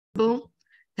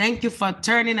Thank you for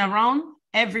turning around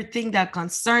everything that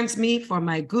concerns me for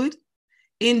my good.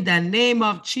 In the name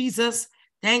of Jesus,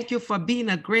 thank you for being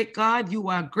a great God. You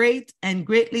are great and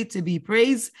greatly to be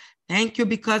praised. Thank you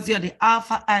because you're the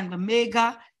Alpha and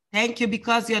Omega. Thank you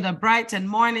because you're the bright and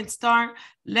morning star.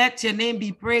 Let your name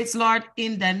be praised, Lord,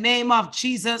 in the name of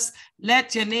Jesus.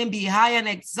 Let your name be high and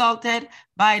exalted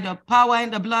by the power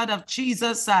and the blood of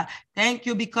Jesus. Thank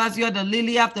you because you're the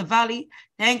lily of the valley.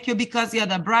 Thank you because you're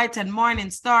the bright and morning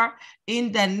star.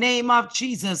 In the name of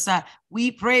Jesus,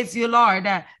 we praise you, Lord,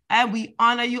 and we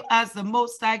honor you as the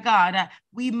Most High God.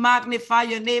 We magnify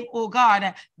your name, O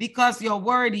God, because you're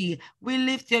worthy. We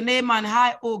lift your name on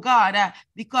high, O God,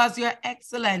 because you're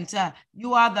excellent.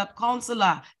 You are the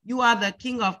counselor. You are the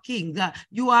King of Kings.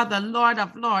 You are the Lord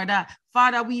of Lords.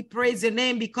 Father, we praise your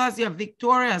name because you're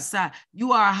victorious.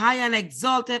 You are high and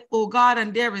exalted, O God,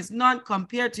 and there is none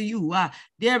compared to you.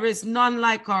 There is none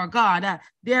like our God.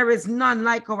 There is none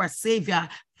like our Savior.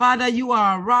 Father, you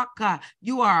are a rock,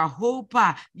 you are a hope,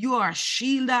 you are a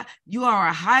shield, you are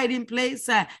a hiding place,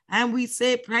 and we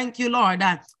say thank you, Lord.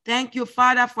 Thank you,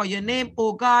 Father, for your name,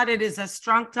 oh God. It is a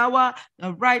strong tower.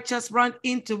 The righteous run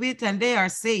into it and they are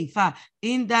safe.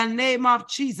 In the name of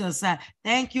Jesus,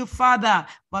 thank you, Father,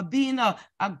 for being a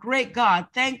great God.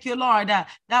 Thank you, Lord,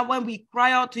 that when we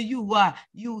cry out to you,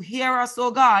 you hear us, oh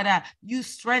God. You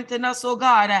strengthen us, oh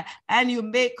God, and you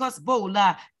make us bold.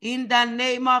 In the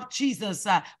name of Jesus,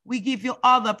 we give you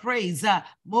all the praise.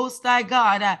 Most High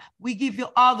God, we give you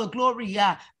all the glory.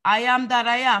 I am that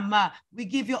I am. We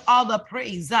give you all the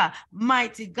praise,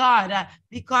 mighty God,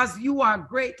 because you are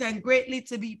great and greatly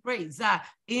to be praised.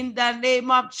 In the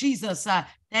name of Jesus,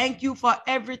 thank you for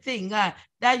everything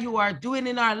that you are doing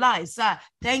in our lives.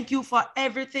 Thank you for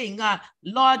everything,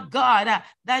 Lord God,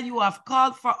 that you have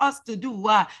called for us to do.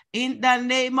 In the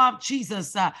name of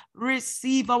Jesus,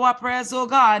 receive our prayers, oh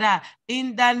God.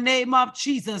 In the name of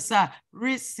Jesus,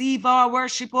 receive our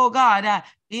worship, oh God.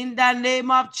 In the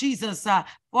name of Jesus,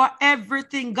 for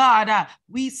everything, God,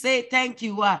 we say thank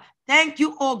you. Thank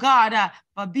you, oh God,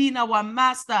 for being our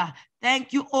master.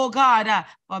 Thank you, oh God,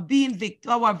 for being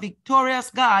our victorious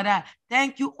God.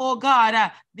 Thank you, oh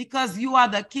God, because you are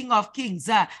the King of Kings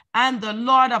and the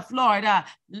Lord of Lords.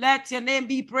 Let your name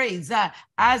be praised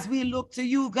as we look to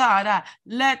you, God.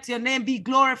 Let your name be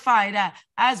glorified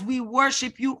as we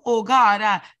worship you, oh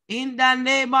God, in the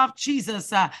name of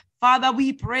Jesus. Father,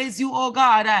 we praise you, oh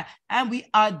God, and we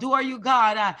adore you,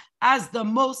 God, as the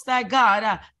Most High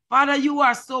God. Father, you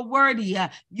are so worthy.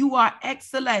 You are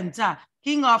excellent.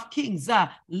 King of Kings,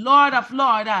 Lord of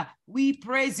Lords, we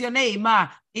praise your name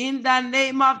in the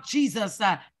name of Jesus.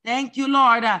 Thank you,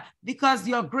 Lord, because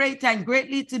you're great and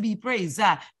greatly to be praised.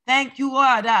 Thank you,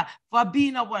 Lord, for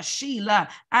being our shield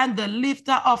and the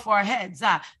lifter of our heads.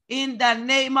 In the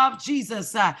name of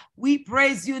Jesus, we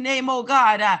praise your name, oh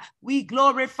God. We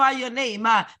glorify your name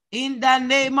in the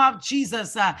name of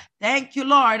Jesus. Thank you,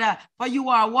 Lord, for you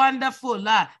are wonderful.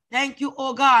 Thank you,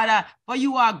 oh God, for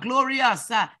you are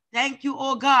glorious. Thank you,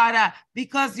 oh God,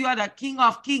 because you are the King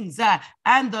of Kings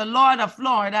and the Lord of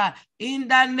Lords. In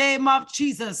the name of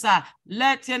Jesus,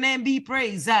 let your name be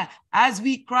praised as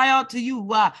we cry out to you.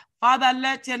 Father,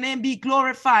 let your name be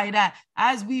glorified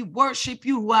as we worship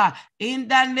you. In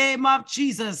the name of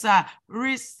Jesus,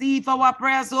 receive our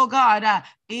prayers, oh God.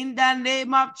 In the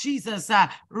name of Jesus,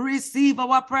 receive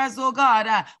our prayers, oh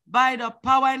God. By the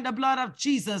power and the blood of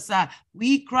Jesus,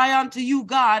 we cry unto you,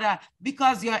 God,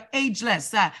 because you're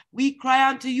ageless. We cry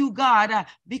unto you, God,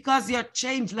 because you're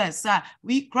changeless.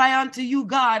 We cry unto you,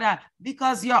 God,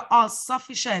 because you're all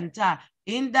sufficient.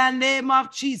 In the name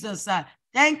of Jesus,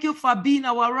 thank you for being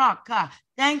our rock.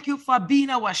 Thank you for being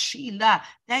our shield.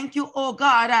 Thank you, oh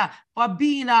God, for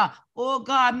being, oh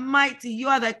God, mighty. You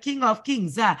are the King of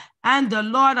Kings and the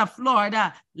Lord of Lords.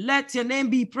 Let your name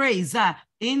be praised.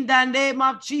 In the name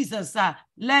of Jesus,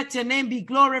 let your name be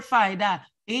glorified.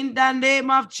 In the name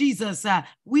of Jesus,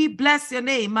 we bless your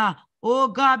name. Oh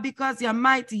God, because you're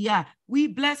mighty. We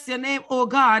bless your name, oh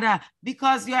God,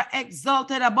 because you're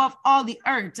exalted above all the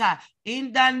earth.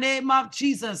 In the name of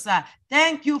Jesus.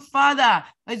 Thank you, Father,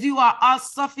 as you are all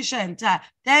sufficient.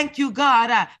 Thank you,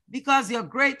 God, because you're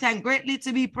great and greatly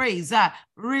to be praised.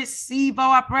 Receive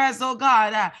our prayers, oh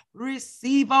God.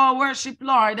 Receive our worship,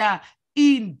 Lord.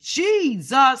 In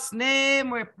Jesus' name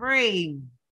we pray.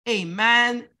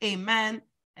 Amen, amen,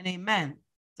 and amen.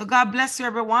 So God bless you,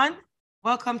 everyone.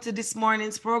 Welcome to this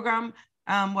morning's program.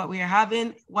 What we are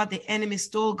having, what the enemy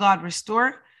stole, God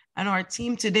restore. And our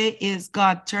theme today is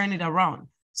God turn it around.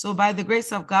 So by the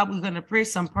grace of God, we're going to pray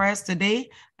some prayers today,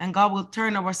 and God will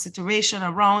turn our situation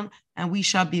around, and we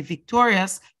shall be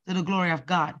victorious to the glory of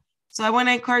God. So I want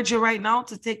to encourage you right now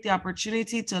to take the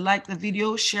opportunity to like the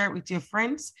video, share it with your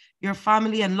friends, your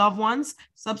family and loved ones.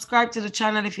 Subscribe to the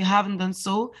channel if you haven't done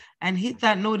so, and hit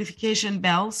that notification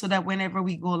bell so that whenever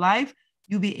we go live,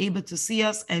 you'll be able to see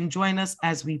us and join us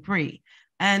as we pray.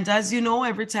 And as you know,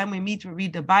 every time we meet, we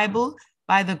read the Bible.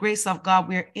 By the grace of God,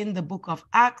 we're in the book of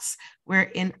Acts.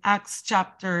 We're in Acts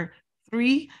chapter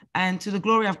 3, and to the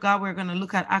glory of God, we're going to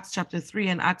look at Acts chapter 3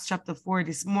 and Acts chapter 4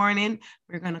 this morning.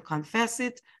 We're going to confess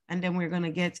it, and then we're going to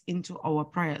get into our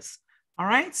prayers. All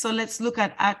right, so let's look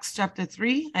at Acts chapter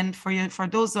 3. And for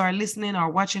those who are listening or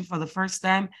watching for the first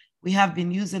time, we have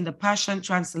been using the Passion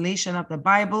Translation of the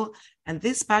Bible. And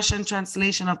this Passion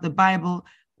Translation of the Bible,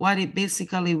 what it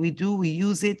basically we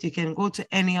use it. You can go to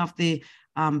any of the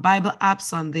Bible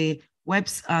apps on the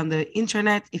on the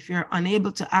internet. If you're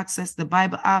unable to access the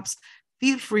Bible apps,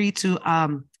 feel free to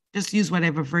just use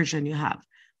whatever version you have.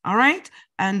 All right.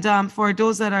 And for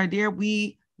those that are there,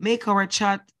 we make our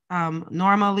chat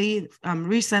normally,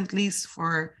 recently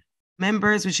for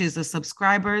members, which is the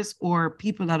subscribers or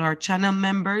people that are channel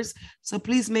members. So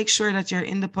please make sure that you're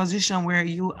in the position where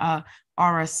you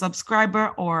are a subscriber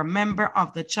or a member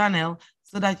of the channel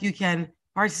so that you can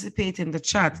participate in the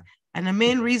chat. And the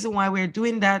main reason why we're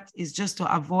doing that is just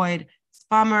to avoid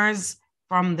spammers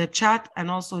from the chat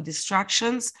and also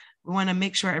distractions. We want to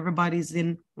make sure everybody's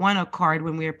in one accord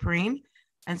when we're praying.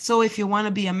 And so if you want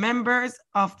to be a member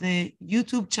of the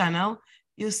YouTube channel,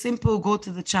 you simply go to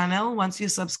the channel. Once you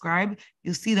subscribe,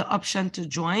 you see the option to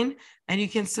join, and you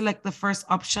can select the first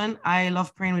option, I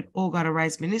Love Praying with Oh God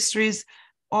Arise Ministries,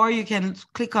 or you can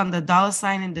click on the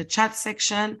 $ in the chat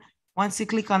section. Once you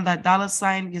click on that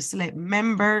 $, you select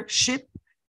membership.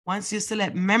 Once you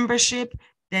select membership,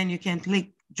 then you can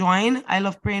click join. I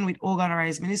Love Praying with Oh God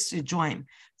Arise Ministry, join.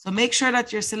 So make sure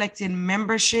that you're selecting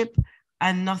membership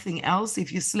and nothing else.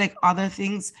 If you select other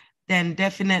things, then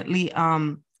definitely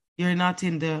you're not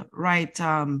in the right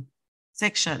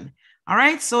section. All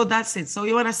right, so that's it. So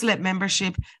you want to select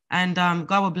membership, and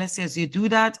God will bless you as you do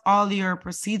that. All your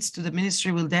proceeds to the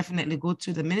ministry will definitely go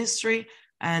to the ministry,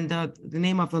 and the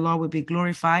name of the Lord will be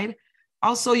glorified.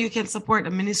 Also, you can support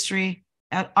the ministry.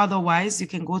 Otherwise, you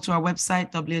can go to our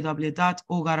website,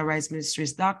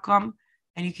 www.ohgodariseministries.com,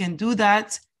 and you can do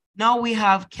that. Now we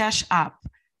have Cash App.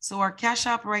 So our Cash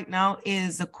App right now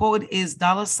is, the code is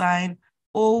 $OGAM7.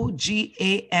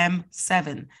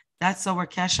 That's our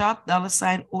Cash App,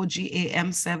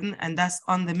 $OGAM7, and that's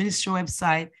on the ministry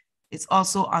website. It's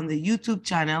also on the YouTube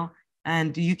channel,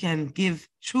 and you can give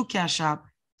through Cash App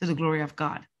to the glory of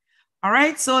God. All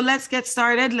right, so let's get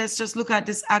started. Let's just look at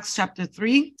this Acts chapter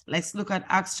 3. Let's look at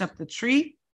Acts chapter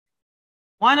 3.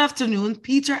 One afternoon,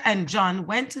 Peter and John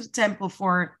went to the temple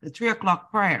for the 3 o'clock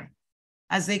prayer.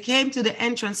 As they came to the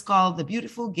entrance called the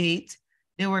Beautiful Gate,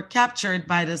 they were captured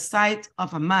by the sight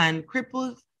of a man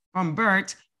crippled from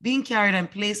birth being carried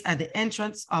and placed at the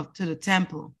entrance to the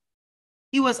temple.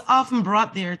 He was often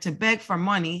brought there to beg for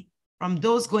money from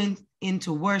those going in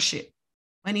to worship.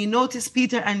 When he noticed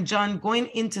Peter and John going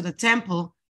into the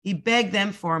temple, he begged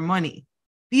them for money.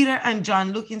 Peter and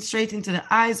John, looking straight into the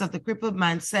eyes of the crippled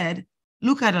man, said,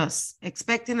 "Look at us."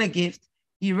 Expecting a gift,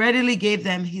 he readily gave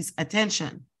them his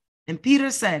attention. And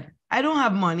Peter said, "I don't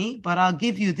have money, but I'll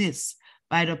give you this.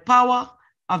 By the power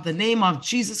of the name of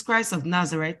Jesus Christ of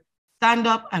Nazareth, stand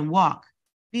up and walk."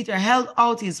 Peter held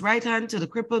out his right hand to the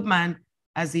crippled man.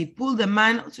 As he pulled the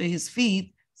man to his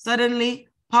feet, suddenly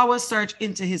power surged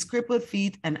into his crippled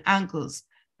feet and ankles.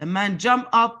 The man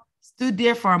jumped up, stood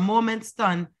there for a moment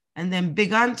stunned, and then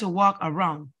began to walk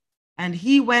around. And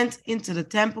he went into the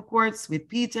temple courts with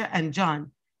Peter and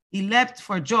John. He leapt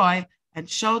for joy and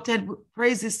shouted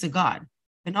praises to God.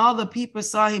 When all the people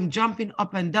saw him jumping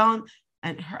up and down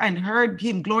and heard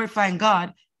him glorifying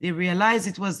God, they realized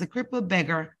it was the crippled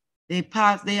beggar they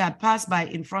had passed by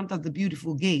in front of the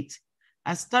Beautiful Gate.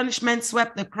 Astonishment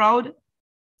swept over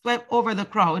the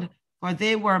crowd, for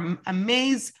they were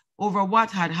amazed over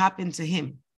what had happened to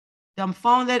him.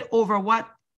 Dumbfounded over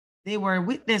what they were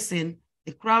witnessing,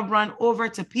 the crowd ran over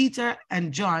to Peter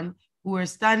and John, who were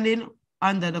standing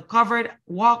under the covered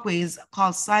walkways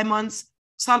called Solomon's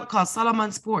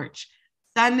porch.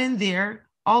 Standing there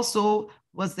also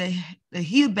was the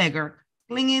healed beggar,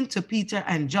 clinging to Peter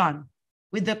and John.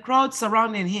 With the crowd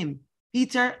surrounding him,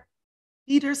 Peter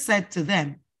said to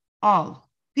them, "All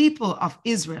people of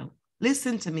Israel,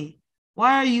 listen to me.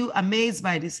 Why are you amazed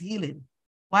by this healing?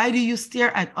 Why do you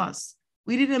stare at us?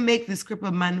 We didn't make this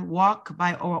crippled man walk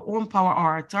by our own power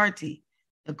or authority.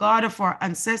 The God of our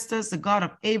ancestors, the God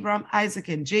of Abraham, Isaac,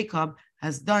 and Jacob,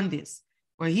 has done this.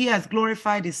 For he has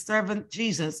glorified his servant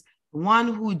Jesus, the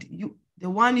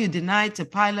one you denied to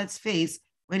Pilate's face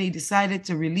when he decided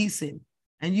to release him.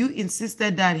 And you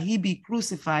insisted that he be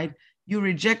crucified. You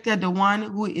rejected the one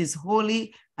who is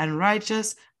holy and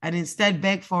righteous and instead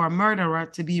begged for a murderer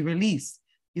to be released.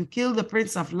 You killed the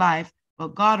Prince of Life,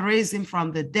 but God raised him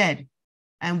from the dead.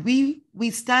 And we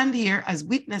stand here as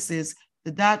witnesses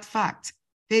to that fact.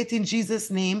 Faith in Jesus'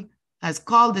 name has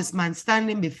called this man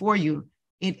standing before you.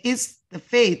 It is the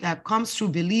faith that comes through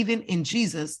believing in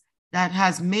Jesus that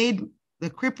has made the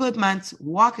crippled man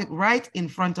walk right in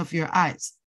front of your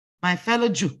eyes. My fellow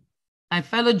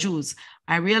Jews,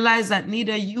 I realize that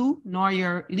neither you nor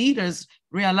your leaders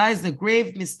realize the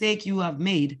grave mistake you have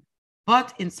made.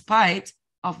 But in spite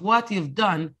of what you've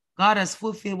done, God has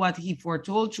fulfilled what he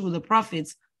foretold through the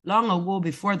prophets long ago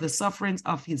before the sufferings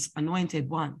of his anointed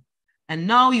one. And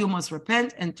now you must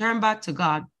repent and turn back to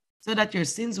God so that your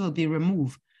sins will be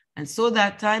removed, and so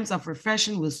that times of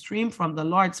refreshing will stream from the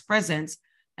Lord's presence,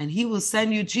 and he will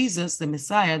send you Jesus, the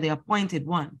Messiah, the appointed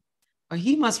one. For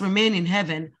he must remain in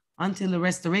heaven until the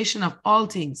restoration of all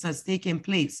things has taken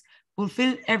place,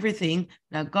 fulfilling everything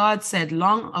that God said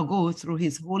long ago through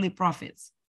his holy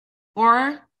prophets.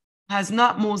 For has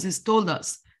not Moses told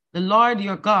us, the Lord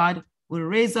your God will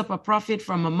raise up a prophet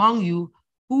from among you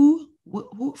who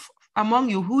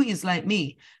is like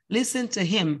me. Listen to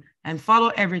him and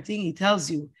follow everything he tells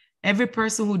you. Every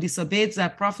person who disobeys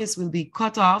that prophet will be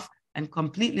cut off and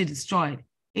completely destroyed.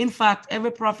 In fact,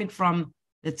 every prophet from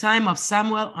the time of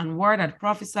Samuel onward had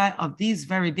prophesied of these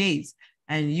very days,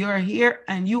 and you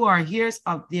are hearers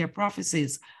of their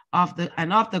prophecies of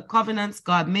the covenants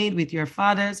God made with your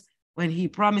fathers when he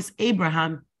promised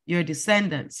Abraham, your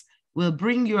descendants will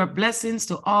bring your blessings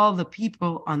to all the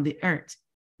people on the earth.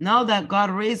 Now that God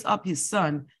raised up his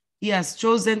son, he has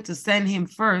chosen to send him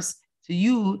first to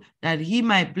you that he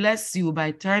might bless you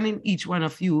by turning each one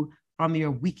of you from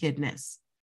your wickedness.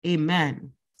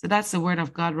 Amen. So that's the word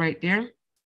of God right there.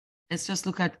 Let's just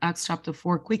look at Acts chapter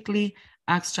 4 quickly.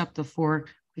 Acts chapter 4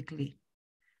 quickly.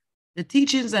 The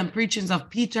teachings and preachings of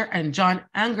Peter and John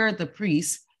angered the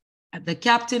priests, the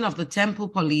captain of the temple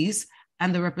police,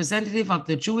 and the representative of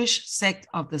the Jewish sect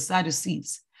of the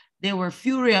Sadducees. They were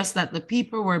furious that the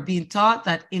people were being taught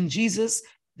that in Jesus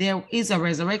there is a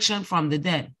resurrection from the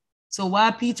dead. So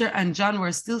while Peter and John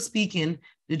were still speaking,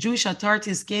 the Jewish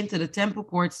authorities came to the temple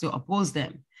courts to oppose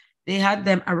them. They had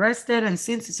them arrested, and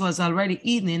since it was already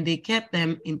evening, they kept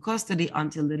them in custody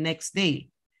until the next day.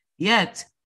 Yet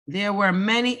there were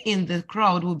many in the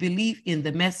crowd who believed in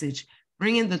the message,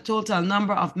 bringing the total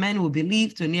number of men who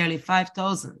believed to nearly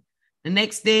 5,000. The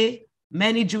next day,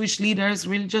 many Jewish leaders,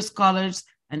 religious scholars,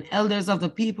 and elders of the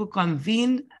people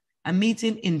convened a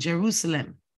meeting in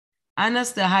Jerusalem.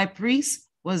 Annas the high priest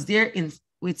was there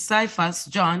with Caiaphas,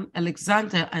 John,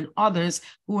 Alexander, and others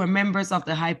who were members of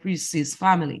the high priest's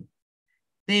family.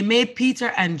 They made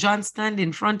Peter and John stand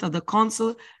in front of the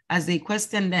council as they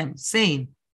questioned them, saying,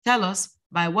 "Tell us,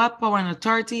 by what power and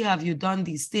authority have you done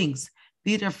these things?"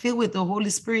 Peter, filled with the Holy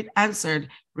Spirit, answered,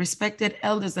 "Respected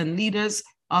elders and leaders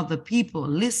of the people,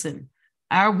 listen.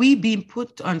 Are we being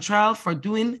put on trial for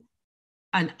doing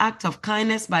an act of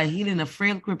kindness by healing a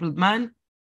frail, crippled man?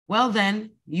 Well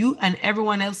then, you and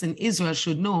everyone else in Israel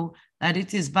should know that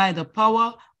it is by the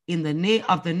power in the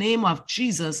name of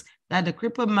Jesus that the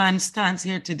crippled man stands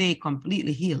here today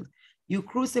completely healed. You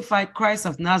crucified Christ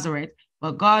of Nazareth,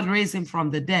 but God raised him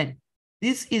from the dead.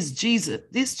 This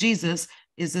Jesus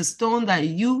is the stone that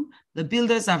you, the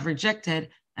builders, have rejected,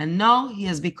 and now he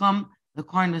has become the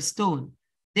cornerstone.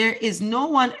 There is no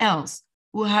one else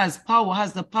who has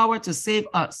the power to save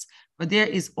us, but there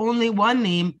is only one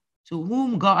name to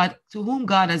whom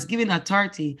God has given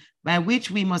authority by which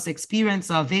we must experience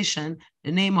salvation,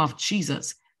 the name of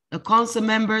Jesus. The council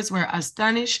members were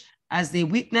astonished as they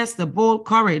witnessed the bold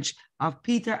courage of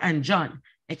Peter and John,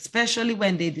 especially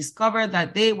when they discovered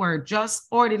that they were just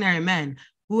ordinary men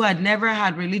who had never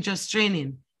had religious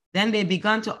training. Then they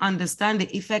began to understand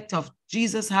the effect of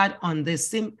Jesus had on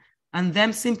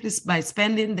them simply by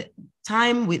spending the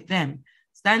time with them.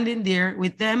 Standing there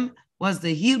with them was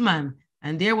the healed man,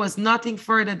 and there was nothing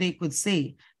further they could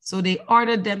say. So they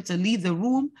ordered them to leave the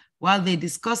room while they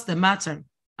discussed the matter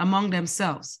among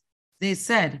themselves. They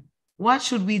said, "What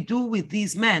should we do with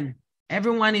these men?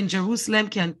 Everyone in Jerusalem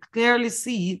can clearly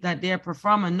see that they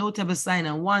perform a notable sign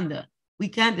and wonder. We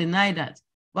can't deny that.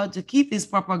 But to keep this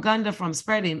propaganda from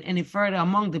spreading any further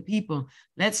among the people,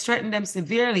 let's threaten them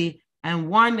severely and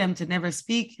warn them to never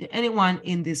speak to anyone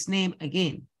in this name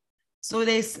again." So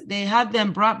they had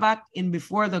them brought back in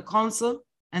before the council,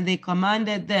 and they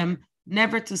commanded them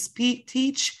never to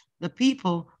teach the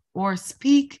people or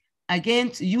speak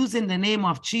again using the name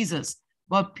of Jesus.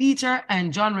 But Peter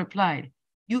and John replied,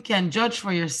 "You can judge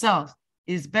for yourself.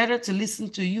 Is better to listen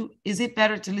to you? Is it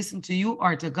better to listen to you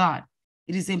or to God?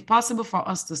 It is impossible for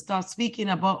us to start speaking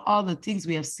about all the things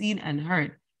we have seen and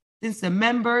heard. Since the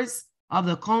members of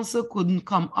the council couldn't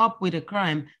come up with a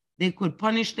crime, they could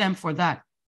punish them for that.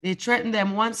 They threatened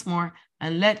them once more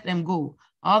and let them go.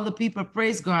 All the people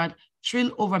praised God,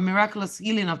 thrilled over miraculous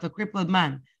healing of the crippled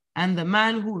man. And the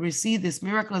man who received this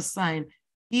miraculous sign,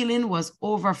 healing, was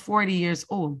over 40 years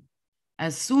old.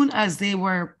 As soon as they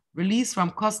were released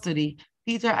from custody,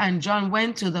 Peter and John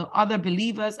went to the other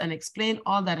believers and explained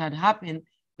all that had happened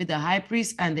with the high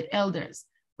priest and the elders.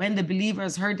 When the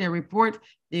believers heard their report,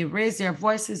 they raised their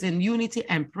voices in unity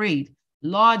and prayed,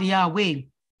 Lord Yahweh,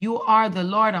 you are the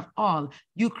Lord of all.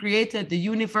 You created the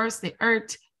universe, the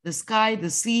earth, the sky,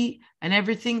 the sea, and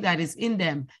everything that is in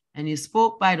them. And you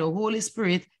spoke by the Holy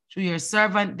Spirit through your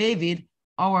servant David,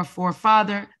 our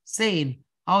forefather, saying,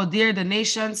 how dare the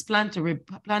nations plan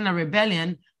a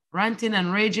rebellion, ranting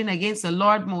and raging against the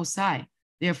Lord Most High.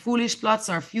 Their foolish plots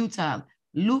are futile.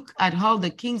 Look at how the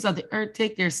kings of the earth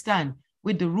take their stand,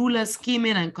 with the rulers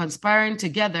scheming and conspiring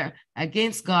together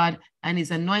against God and his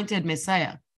anointed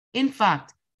Messiah. In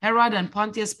fact, Herod and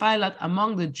Pontius Pilate,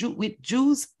 among the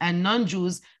Jews and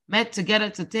non-Jews, met together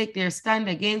to take their stand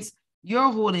against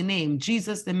your holy name,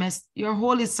 Jesus, your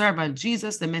holy servant,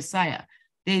 Jesus the Messiah.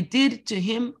 They did to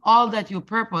him all that you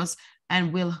purposed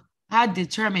and had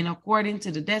determined according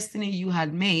to the destiny you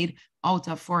had made out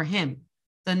of for him.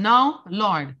 So now,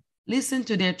 Lord, listen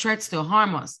to their threats to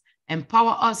harm us.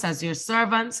 Empower us as your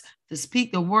servants to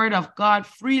speak the word of God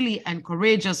freely and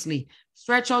courageously.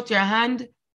 Stretch out your hand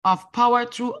of power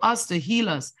through us to heal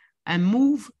us and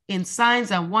move in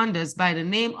signs and wonders by the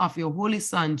name of your holy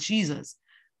Son, Jesus.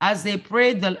 As they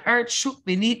prayed, the earth shook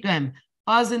beneath them,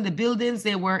 causing the buildings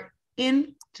they were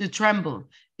in to tremble.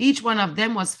 Each one of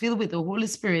them was filled with the Holy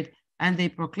Spirit, and they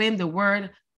proclaimed the word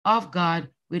of God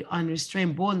with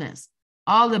unrestrained boldness.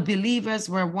 All the believers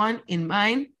were one in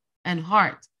mind and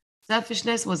heart.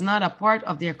 Selfishness was not a part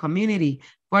of their community,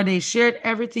 for they shared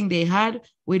everything they had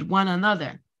with one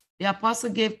another. The apostle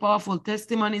gave powerful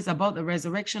testimonies about the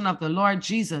resurrection of the Lord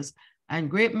Jesus, and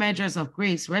great measures of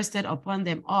grace rested upon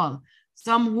them all.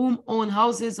 Some whom owned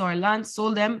houses or land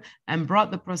sold them and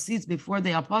brought the proceeds before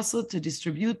the apostle to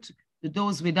distribute to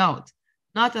those without.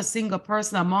 Not a single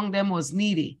person among them was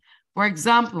needy. For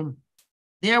example,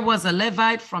 there was a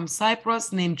Levite from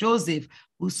Cyprus named Joseph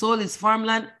who sold his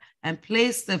farmland and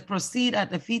placed the proceeds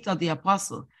at the feet of the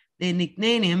apostle. They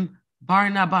nicknamed him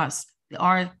Barnabas,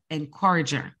 or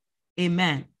encourager.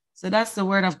 Amen. So that's the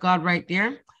word of God right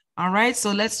there. All right,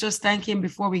 so let's just thank him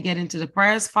before we get into the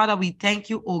prayers. Father, we thank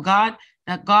you, oh God,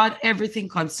 that God, everything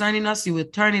concerning us, you will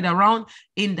turn it around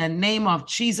in the name of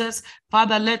Jesus.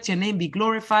 Father, let your name be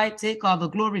glorified. Take all the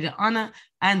glory, the honor,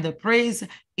 and the praise.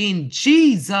 In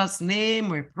Jesus' name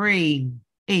we pray.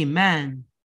 Amen.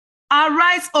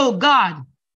 Arise, O God,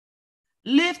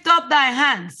 lift up thy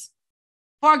hands.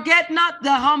 Forget not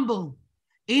the humble.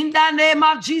 In the name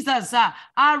of Jesus,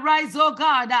 arise, O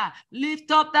God, lift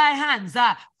up thy hands.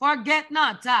 Forget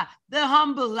not the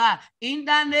humble. In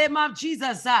the name of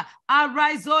Jesus,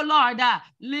 arise, O Lord,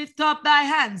 lift up thy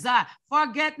hands.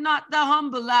 Forget not the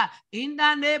humble. In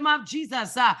the name of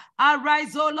Jesus,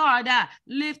 arise, O Lord,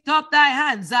 lift up thy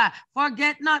hands.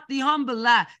 Forget not the humble.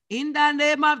 In the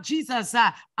name of Jesus,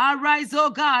 arise,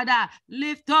 O God,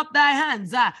 lift up thy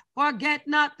hands. Forget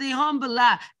not the humble.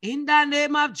 In the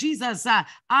name of Jesus,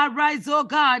 arise, O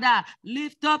God,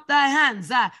 lift up thy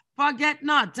hands. Forget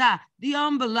not the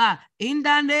humble. In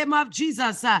the name of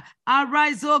Jesus,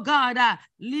 arise, O God,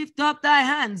 lift up thy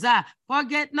hands.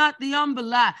 Forget not the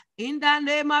humble. In the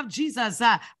name of Jesus,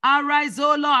 arise,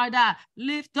 O Lord,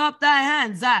 lift up thy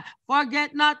hands.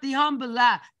 Forget not the humble.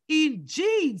 In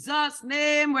Jesus'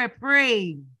 name we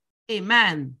pray.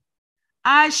 Amen.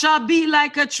 I shall be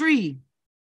like a tree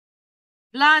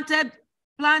planted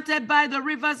by the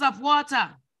rivers of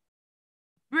water,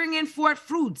 bringing forth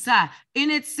fruits in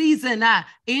its season.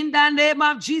 In the name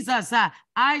of Jesus,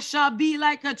 I shall be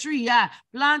like a tree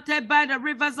planted by the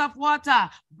rivers of water,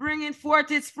 bringing forth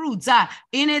its fruits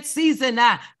in its season.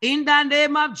 In the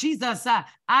name of Jesus,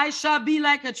 I shall be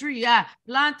like a tree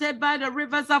planted by the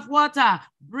rivers of water,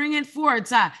 bringing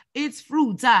forth its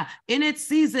fruit in its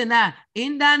season.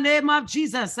 In the name of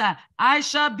Jesus, I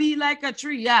shall be like a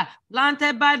tree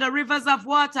planted by the rivers of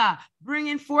water,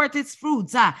 bringing forth its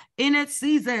fruits in its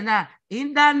season.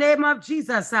 In the name of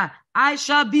Jesus, I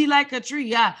shall be like a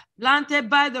tree planted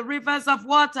by the rivers of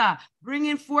water,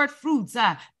 bringing forth fruits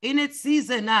in its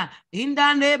season. In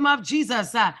the name of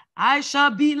Jesus, I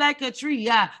shall be like a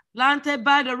tree planted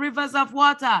by the rivers of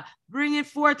water, bringing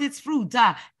forth its fruit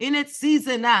in its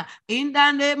season. In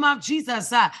the name of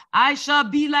Jesus, I shall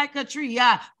be like a tree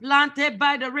planted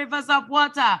by the rivers of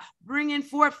water, bringing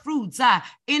forth fruits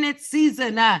in its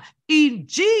season. In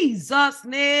Jesus'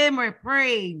 name we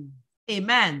pray.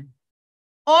 Amen.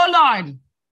 Oh Lord,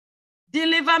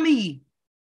 deliver me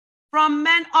from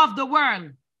men of the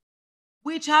world,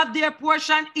 which have their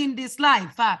portion in this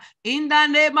life. In the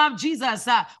name of Jesus,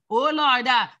 oh Lord,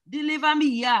 deliver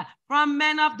me from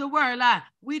men of the world,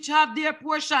 which have their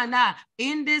portion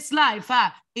in this life.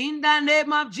 In the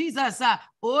name of Jesus,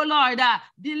 oh Lord,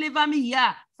 deliver me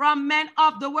from men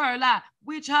of the world,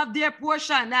 which have their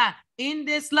portion in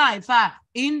this life.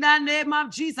 In the name of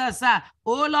Jesus,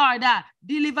 oh Lord,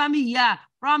 deliver me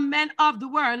from men of the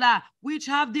world, which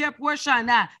have their portion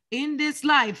in this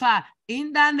life.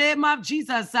 In the name of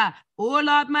Jesus, oh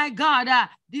Lord my God,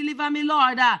 deliver me,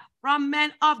 Lord, from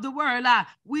men of the world,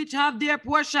 which have their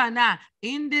portion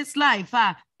in this life.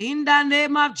 In the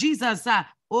name of Jesus,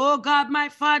 oh God my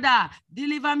Father,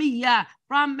 deliver me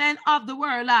from men of the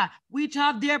world, which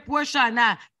have their portion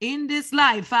in this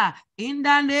life. In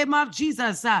the name of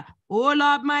Jesus, oh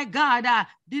Lord my God,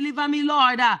 deliver me,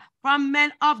 Lord, from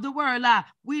men of the world,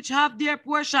 which have their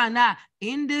portion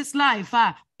in this life.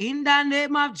 In the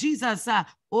name of Jesus,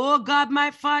 oh God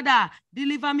my Father,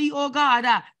 deliver me, oh God,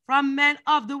 from men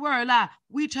of the world,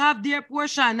 which have their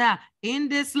portion in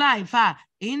this life.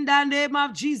 In the name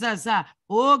of Jesus,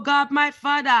 oh God my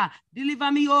Father,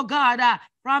 deliver me, oh God,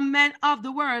 from men of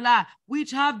the world,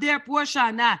 which have their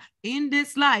portion in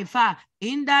this life.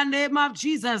 In the name of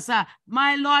Jesus,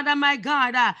 my Lord and my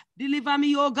God, deliver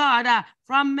me, oh God,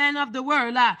 from men of the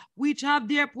world, which have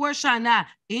their portion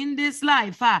in this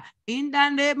life. In the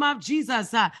name of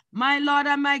Jesus, my Lord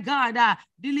and my God,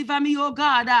 deliver me, oh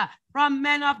God, from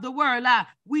men of the world,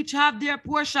 which have their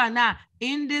portion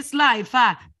in this life.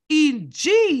 In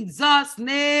Jesus'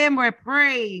 name we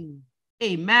pray.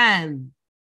 Amen.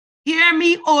 Hear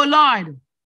me, O Lord.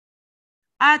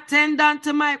 Attend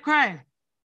unto my cry.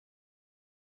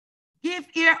 Give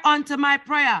ear unto my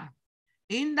prayer.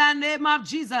 In the name of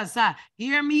Jesus,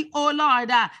 hear me, O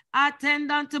Lord.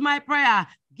 Attend unto my prayer.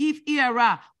 Give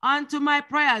ear unto my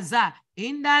prayers.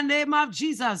 In the name of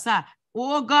Jesus,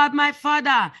 O God, my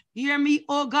Father, hear me,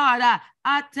 O God.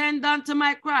 Attend unto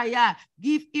my cry.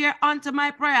 Give ear unto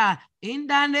my prayer. In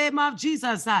the name of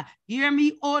Jesus, hear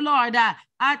me, O Lord.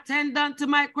 Attend unto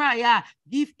my cry.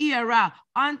 Give ear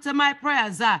unto my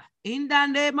prayers. In the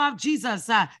name of Jesus,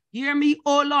 hear me,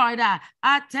 O Lord.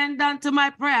 Attend unto my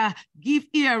prayer. Give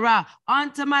ear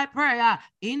unto my prayer.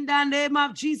 In the name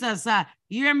of Jesus,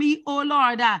 hear me, O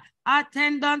Lord.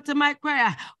 Attend unto my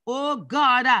prayer. Oh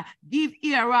God, give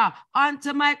ear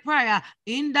unto my prayer.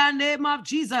 In the name of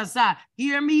Jesus,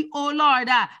 hear me, O Lord.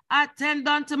 Attend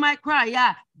unto my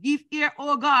prayer. Give ear,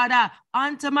 O God,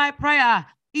 unto my prayer.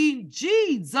 In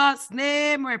Jesus'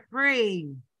 name we pray.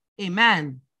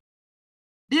 Amen.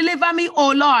 Deliver me,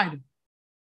 O Lord,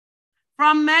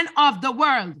 from men of the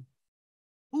world,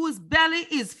 whose belly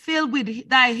is filled with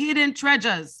thy hidden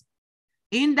treasures.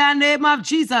 In the name of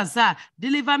Jesus,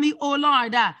 deliver me, O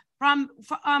Lord,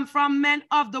 from men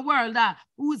of the world,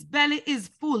 whose belly is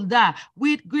full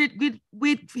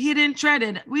with hidden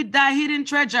treasure, with thy hidden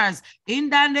treasures. In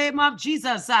the name of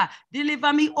Jesus,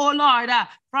 deliver me, O Lord,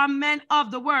 from men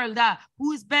of the world,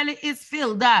 whose belly is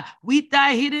filled with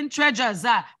thy hidden treasures.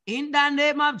 In the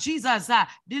name of Jesus,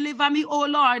 deliver me, O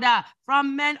Lord,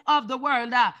 from men of the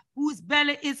world, whose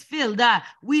belly is filled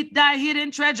with thy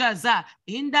hidden treasures.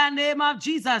 In the name of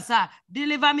Jesus,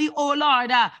 deliver me, O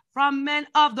Lord, from men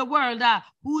of the world,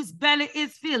 whose belly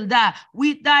is filled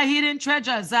with thy hidden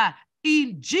treasures.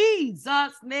 In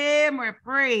Jesus' name we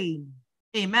pray.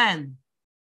 Amen.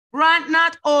 Grant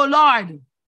not, O Lord,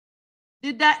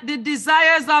 the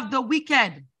desires of the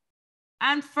wicked,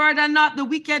 and further not the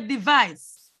wicked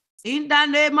device. In the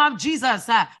name of Jesus,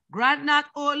 grant not,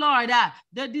 O Lord,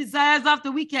 the desires of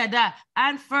the wicked,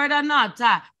 and further not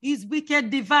his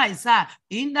wicked device.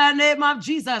 In the name of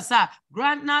Jesus,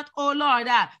 grant not, O Lord,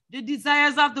 the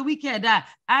desires of the wicked,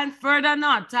 and further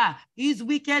not his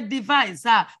wicked device.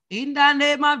 In the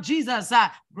name of Jesus,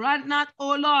 grant not,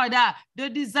 O Lord, the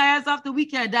desires of the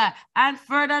wicked, and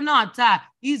further not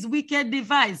his wicked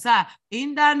device.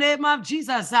 In the name of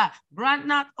Jesus, grant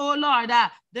not, O Lord,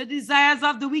 the desires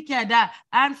of the wicked,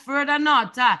 and further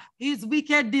not his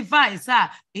wicked device.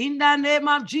 In the name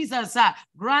of Jesus,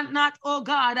 grant not, oh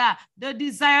God, the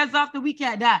desires of the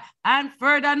wicked, and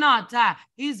further not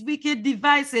his wicked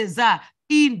devices.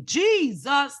 In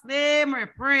Jesus' name we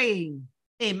pray.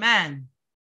 Amen.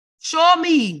 Show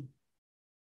me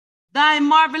thy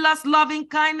marvelous loving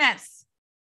kindness,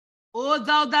 O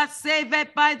thou that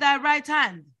savest by thy right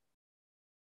hand,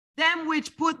 them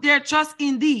which put their trust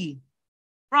in thee,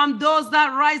 from those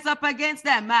that rise up against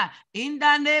them. In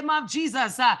the name of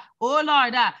Jesus, oh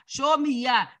Lord, show me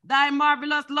thy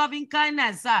marvelous loving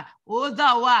kindness, O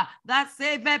thou that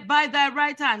savest by thy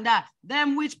right hand,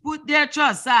 them which put their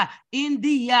trust in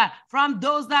thee, from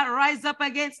those that rise up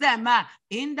against them.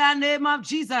 In the name of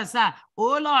Jesus,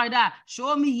 O Lord,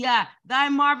 show me thy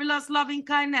marvelous loving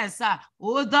kindness,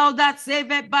 O thou that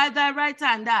savest by thy right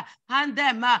hand, and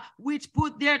them which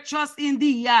put their trust in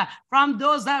thee, from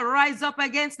those that rise up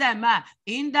against them.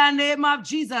 In the name of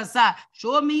Jesus,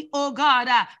 show me, O God,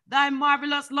 thy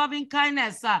marvelous loving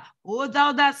kindness, O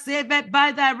thou that savest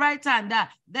by thy right hand,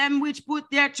 them which put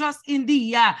their trust in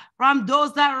thee, from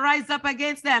those that rise up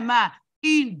against them.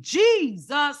 In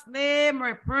Jesus' name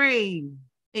we pray.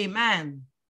 Amen.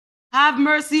 Have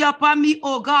mercy upon me,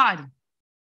 O God,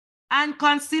 and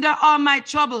consider all my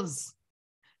troubles.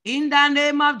 In the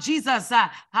name of Jesus,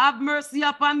 have mercy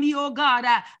upon me, O God,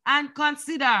 and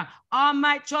consider all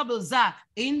my troubles.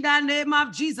 In the name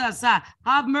of Jesus,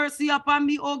 have mercy upon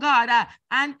me, O God,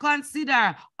 and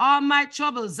consider all my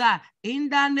troubles. In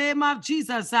the name of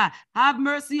Jesus, have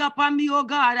mercy upon me, O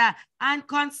God, and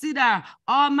consider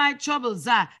all my troubles.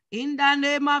 In the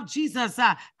name of Jesus,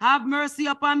 have mercy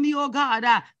upon me, O God,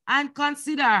 and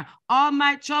consider all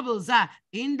my troubles.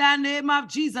 In the name of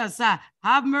Jesus,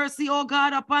 have mercy, O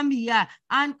God, upon me,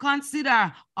 and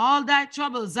consider all thy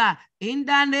troubles. In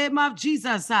the name of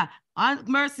Jesus, have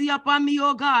mercy upon me,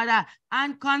 O God,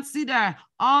 and consider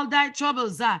all thy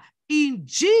troubles. In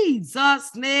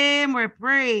Jesus' name we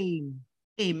pray.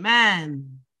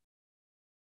 Amen.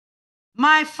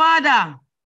 My Father,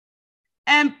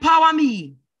 empower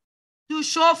me to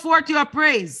show forth your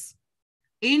praise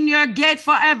in your gate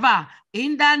forever.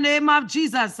 In the name of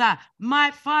Jesus,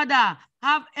 my Father,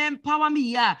 have empowered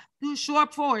me to show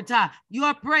forth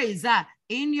your praise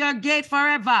in your gate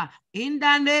forever. In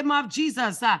the name of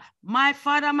Jesus, my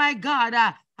Father, my God,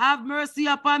 have mercy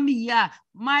upon me,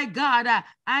 my God,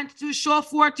 and to show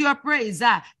forth your praise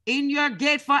in your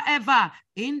gate forever.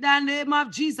 In the name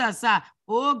of Jesus,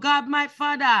 oh God, my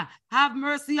Father, have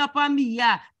mercy upon me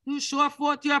to show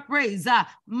forth your praise,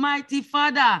 mighty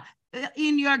Father,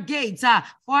 in your gates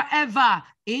forever.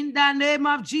 In the name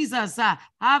of Jesus,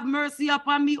 have mercy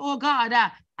upon me, O God,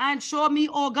 and show me,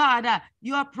 O God,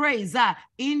 your praise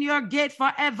in your gate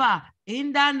forever.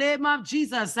 In the name of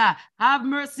Jesus, have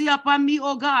mercy upon me,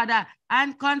 O God,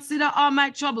 and consider all my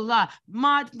trouble.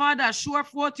 My Father, show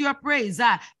forth your praise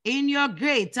in your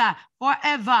gate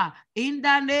forever. In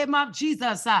the name of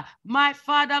Jesus, my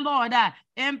Father, Lord,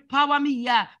 empower me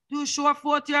to show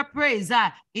forth your praise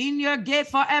in your gate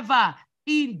forever.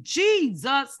 In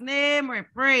Jesus' name we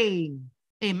pray.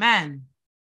 Amen.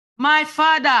 My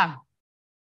Father,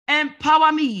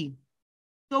 empower me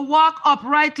to walk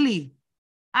uprightly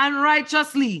and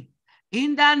righteously.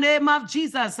 In the name of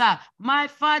Jesus, my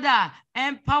Father,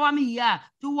 empower me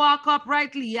to walk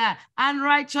uprightly and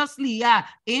righteously.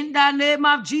 In the name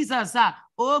of Jesus,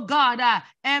 oh God,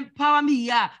 empower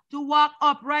me to walk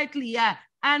uprightly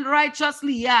and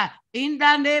righteously. In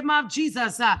the name of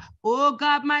Jesus, oh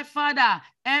God, my Father,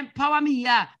 empower me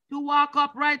to walk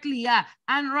uprightly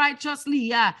and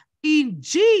righteously. In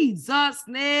Jesus'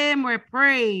 name we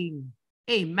pray.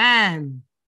 Amen.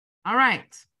 All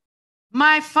right.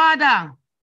 My Father,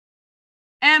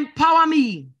 empower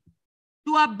me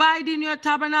to abide in your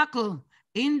tabernacle.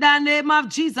 In the name of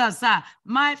Jesus,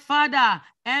 my Father,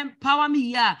 empower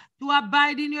me to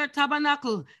abide in your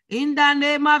tabernacle. In the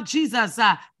name of Jesus,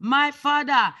 my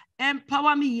Father,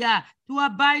 empower me to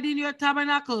abide in your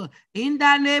tabernacle. In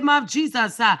the name of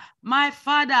Jesus, my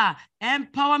Father,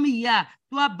 empower me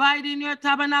to abide in your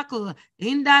tabernacle.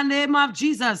 In the name of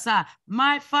Jesus,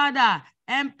 my Father,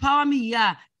 empower me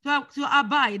to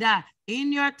abide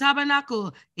in your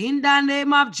tabernacle. In the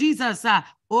name of Jesus,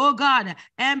 oh God,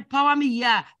 empower me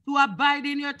to abide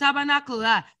in your tabernacle.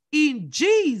 In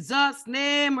Jesus'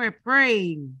 name we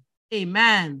pray.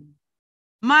 Amen.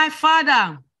 My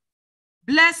Father,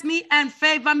 bless me and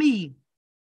favor me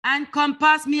and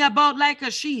compass me about like a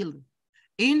shield.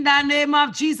 In the name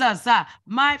of Jesus,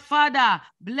 my Father,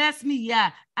 bless me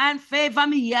and favor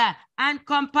me and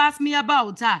compass me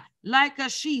about like a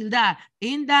shield.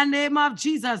 In the name of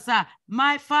Jesus,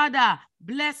 my Father,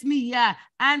 bless me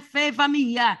and favor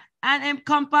me and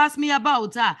encompass me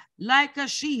about like a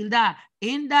shield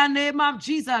in the name of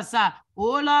Jesus.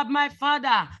 Oh Lord, my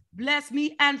Father, bless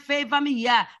me and favor me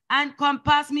and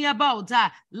compass me about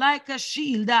like a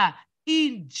shield.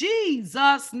 In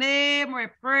Jesus' name we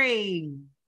pray.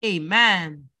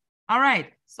 Amen. All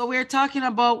right. So we're talking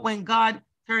about when God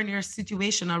turn your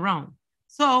situation around.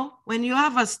 So when you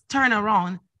have a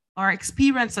turnaround or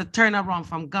experience a turnaround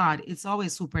from God, it's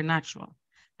always supernatural.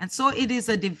 And so it is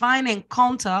a divine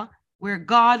encounter where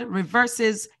God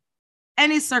reverses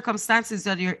any circumstances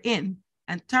that you're in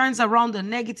and turns around the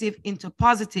negative into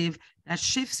positive, that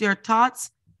shifts your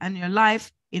thoughts and your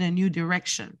life in a new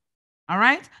direction. All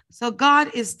right? So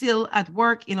God is still at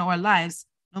work in our lives,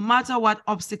 no matter what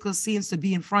obstacle seems to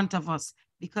be in front of us,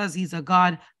 because he's a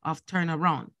God of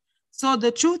turnaround. So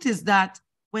the truth is that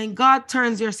when God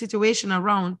turns your situation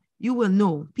around, you will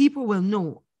know, people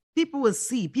will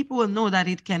see, people will know that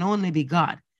it can only be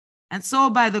God. And so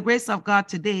by the grace of God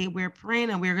today, we're praying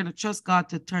and we're going to trust God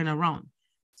to turn around.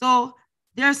 So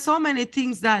there are so many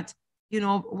things that,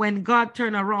 when God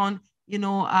turn around,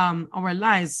 our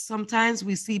lives, sometimes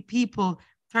we see people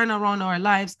turn around our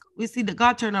lives. We see that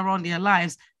God turn around their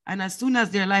lives. And as soon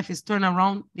as their life is turned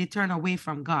around, they turn away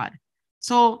from God.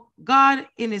 So God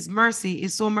in his mercy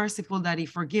is so merciful that he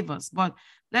forgives us. But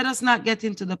let us not get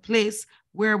into the place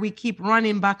where we keep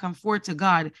running back and forth to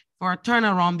God for a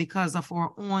turnaround because of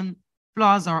our own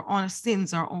flaws, our own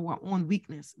sins, or our own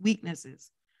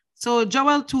weaknesses. So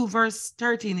Joel 2 verse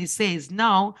 13, it says,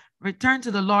 now return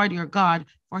to the Lord your God,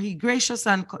 for he's gracious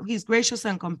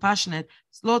and compassionate,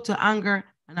 slow to anger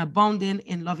and abounding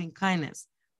in loving kindness.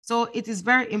 So it is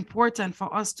very important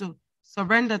for us to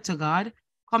surrender to God,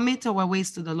 commit our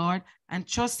ways to the Lord, and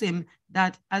trust him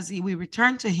that as we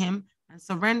return to him and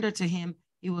surrender to him,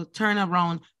 he will turn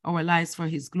around our lives for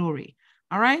his glory.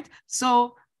 All right.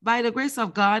 So by the grace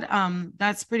of God,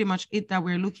 that's pretty much it that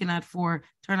we're looking at for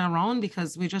turnaround,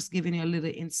 because we're just giving you a little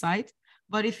insight.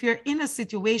 But if you're in a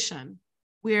situation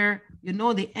where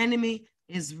the enemy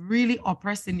is really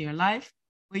oppressing your life,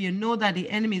 where that the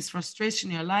enemy is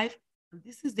frustrating your life,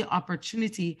 this is the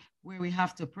opportunity where we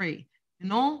have to pray.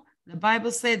 The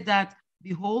Bible said that,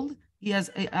 behold,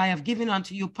 I have given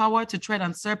unto you power to tread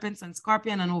on serpents and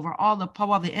scorpions and over all the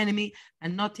power of the enemy,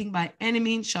 and nothing by any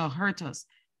means shall hurt us.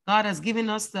 God has given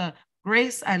us the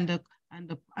grace and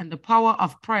the power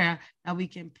of prayer that we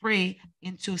can pray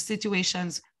into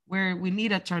situations where we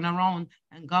need a turnaround,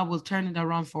 and God will turn it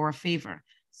around for our favor.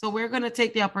 So we're going to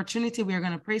take the opportunity. We're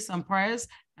going to pray some prayers,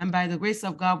 and by the grace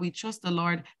of God, we trust the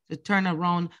Lord to turn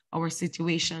around our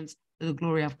situations to the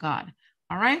glory of God.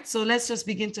 All right, so let's just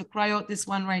begin to cry out this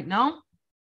one right now.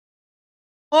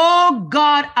 Oh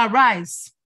God,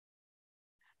 arise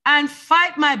and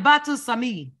fight my battles for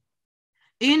me.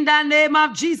 In the name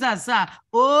of Jesus,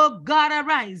 oh God,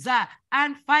 arise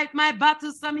and fight my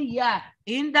battles for me.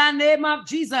 In the name of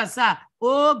Jesus,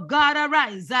 oh God,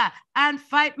 arise and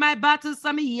fight my battles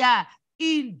for me.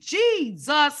 In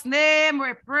Jesus' name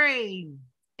we pray.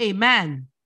 Amen.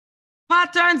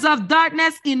 Patterns of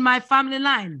darkness in my family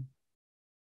line,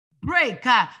 break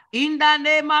in the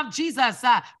name of Jesus.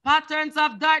 Patterns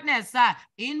of darkness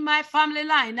in my family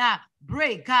line,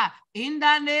 break in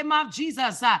the name of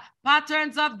Jesus.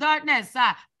 Patterns of darkness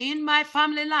in my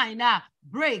family line,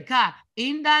 break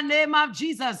in the name of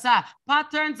Jesus.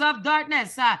 Patterns of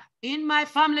darkness in my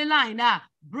family line,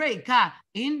 break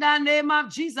in the name of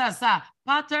Jesus.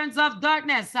 Patterns of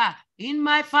darkness in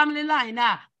my family line,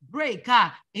 break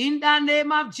in the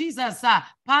name of Jesus.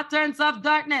 Patterns of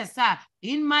darkness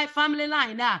in my family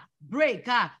line, break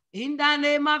in the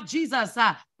name of Jesus.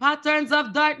 Patterns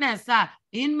of darkness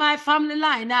in my family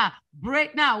line,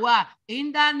 break now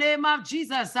in the name of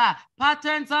Jesus.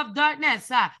 Patterns of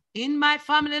darkness in my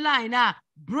family line,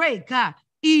 break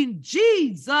in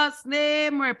Jesus'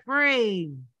 name we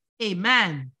pray.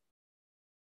 Amen.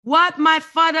 What my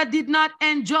father did not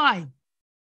enjoy,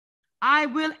 I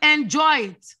will enjoy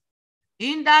it.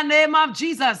 In the name of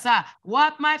Jesus,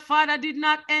 what my father did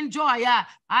not enjoy,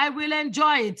 I will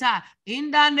enjoy it. In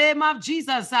the name of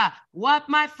Jesus, what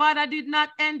my father did not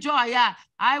enjoy,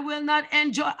 I will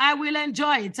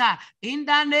enjoy it. In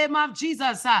the name of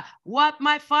Jesus, what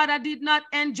my father did not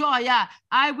enjoy,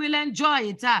 I will enjoy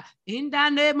it. In the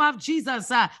name of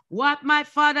Jesus, what my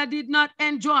father did not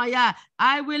enjoy,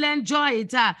 I will enjoy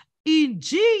it. In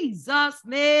Jesus'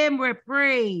 name we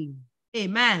pray.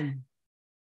 Amen.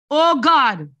 Oh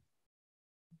God,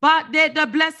 but the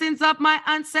blessings of my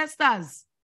ancestors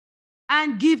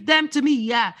and give them to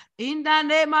me in the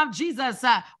name of Jesus.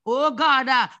 Oh God,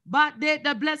 backdate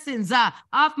the blessings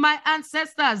of my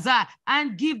ancestors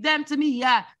and give them to me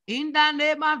in the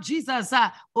name of Jesus.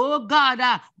 Oh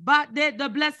God, backdate the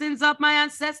blessings of my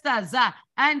ancestors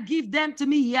and give them to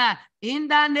me in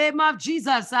the name of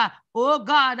Jesus. Oh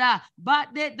God,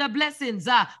 backdate the blessings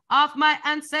of my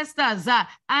ancestors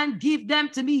and give them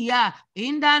to me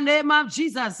in the name of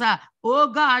Jesus. Oh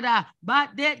God,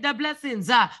 backdate the blessings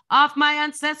of my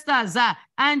ancestors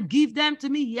and give them to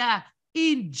me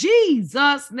in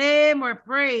Jesus' name we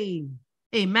pray.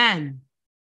 Amen.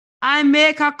 I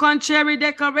make a contrary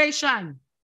declaration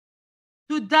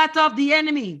to that of the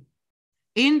enemy.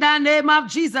 In the name of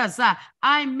Jesus,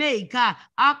 I make a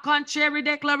contrary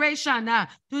declaration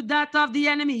to that of the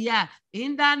enemy.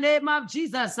 In the name of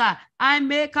Jesus, I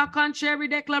make a contrary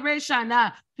declaration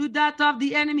to that of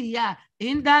the enemy.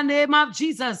 In the name of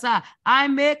Jesus, I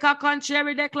make a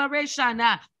contrary declaration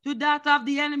to that of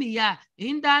the enemy.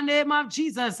 In the name of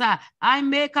Jesus, I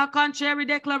make a contrary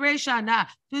declaration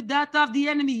to that of the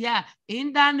enemy.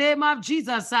 In the name of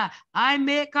Jesus, I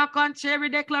make a contrary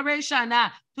declaration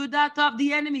to that of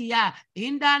the enemy.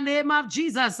 In the name of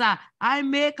Jesus, I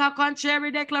make a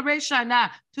contrary declaration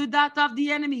to that of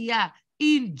the enemy.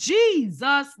 In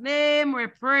Jesus' name we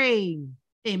pray.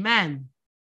 Amen.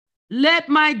 Let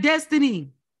my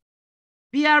destiny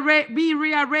be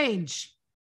rearranged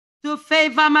to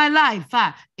favor my life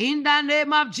in the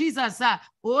name of Jesus.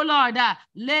 Oh Lord,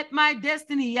 let my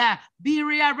destiny be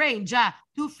rearranged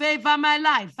to favor my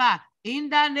life in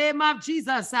the name of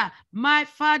Jesus. My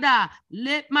Father,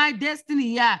 let my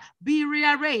destiny be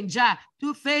rearranged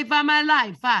to favor my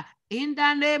life in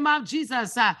the name of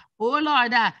Jesus. Oh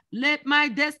Lord, let my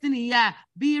destiny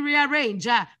be rearranged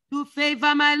to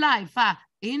favor my life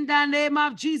in the name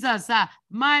of Jesus.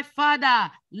 My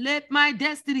Father, let my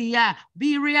destiny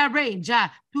be rearranged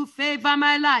to favor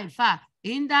my life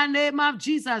in the name of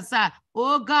Jesus.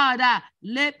 Oh God,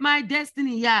 let my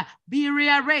destiny be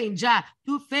rearranged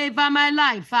to favor my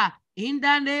life in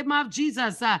the name of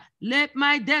Jesus. Let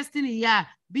my destiny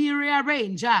be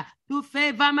rearranged to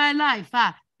favor my life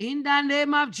in the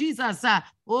name of Jesus.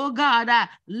 Oh God,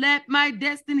 let my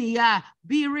destiny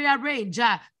be rearranged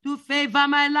to favor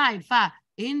my life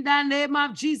in the name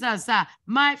of Jesus.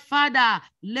 My Father,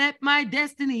 let my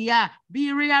destiny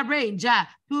be rearranged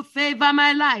to favor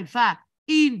my life.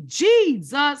 In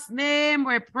Jesus' name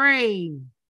we pray.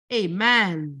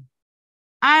 Amen.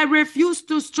 I refuse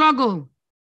to struggle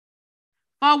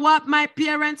for what my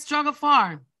parents struggle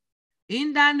for.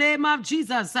 In the name of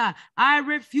Jesus, I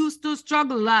refuse to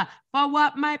struggle for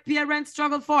what my parents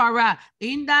struggle for.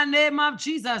 In the name of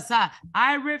Jesus,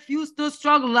 I refuse to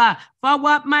struggle for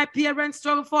what my parents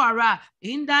struggle for.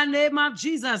 In the name of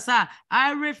Jesus,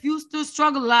 I refuse to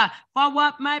struggle for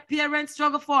what my parents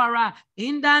struggle for.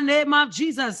 In the name of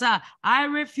Jesus, I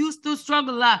refuse to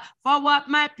struggle for what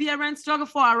my parents struggle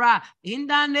for. In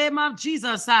the name of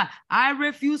Jesus, I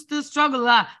refuse to struggle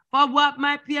for what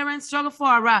my parents struggle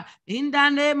for. In the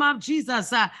name of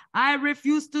Jesus, I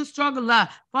refuse to struggle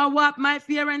for what my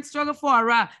parents struggle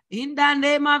for. In the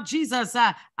name of Jesus,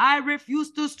 I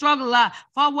refuse to struggle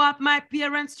for what my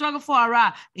parents struggle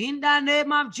for. In the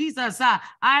name of Jesus,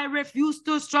 I refuse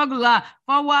to struggle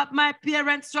for what my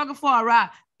parents struggle for.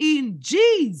 In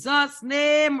Jesus'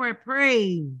 name we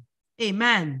pray.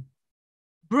 Amen.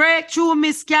 Breakthrough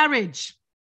miscarriage.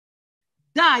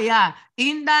 Die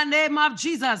in the name of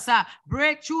Jesus.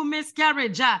 Breakthrough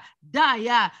miscarriage.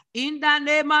 Die in the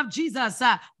name of Jesus.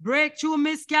 Breakthrough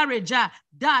miscarriage.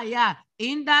 Die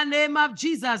in the name of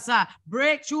Jesus.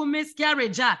 Breakthrough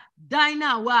miscarriage. Die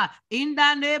now in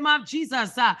the name of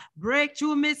Jesus.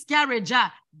 Breakthrough miscarriage.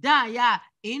 Die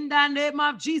in the name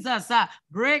of Jesus.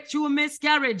 Breakthrough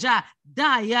miscarriage.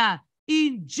 Die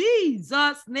in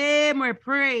Jesus' name we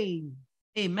pray.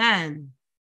 Amen.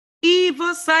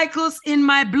 Evil cycles in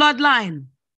my bloodline.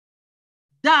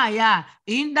 Die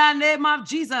in the name of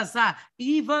Jesus.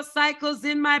 Evil cycles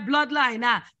in my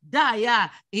bloodline. Die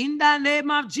in the name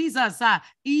of Jesus.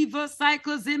 Evil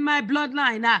cycles in my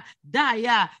bloodline.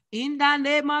 Die in the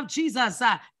name of Jesus.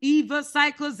 Evil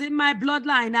cycles in my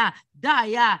bloodline.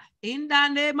 Die in the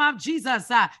name of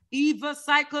Jesus. Evil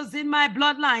cycles in my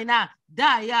bloodline.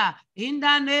 Die in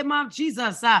the name of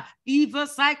Jesus. Evil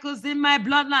cycles in my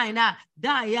bloodline.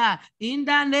 Die in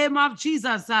the name of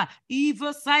Jesus.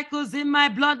 Evil cycles in my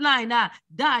bloodline.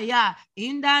 Die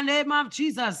in the name of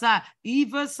Jesus.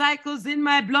 Evil cycles in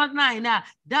my bloodline.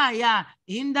 Die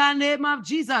in the name of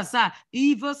Jesus.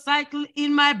 Evil cycle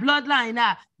in my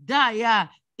bloodline. Die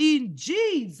in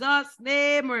Jesus'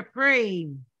 name we pray.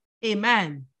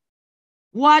 Amen.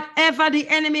 Whatever the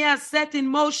enemy has set in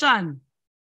motion,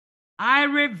 I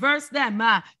reverse them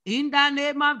in the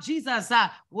name of Jesus.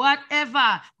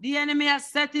 Whatever the enemy has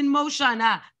set in motion,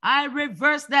 I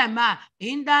reverse them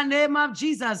in the name of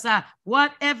Jesus.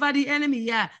 Whatever the enemy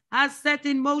has set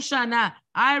in motion,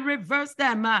 I reverse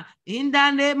them in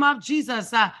the name of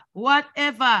Jesus.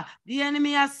 Whatever the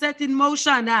enemy has set in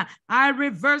motion, I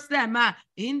reverse them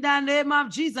in the name of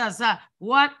Jesus.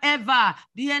 Whatever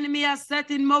the enemy has set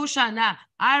in motion,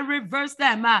 I reverse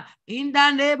them in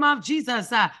the name of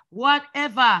Jesus.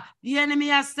 Whatever the enemy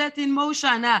has set in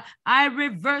motion, I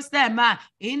reverse them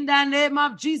in the name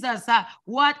of Jesus.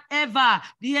 Whatever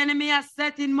the enemy has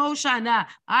set in motion,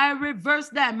 I reverse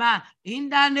them in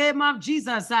the name of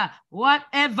Jesus.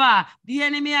 Whatever the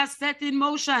enemy has set in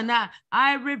motion,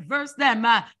 I reverse them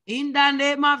in the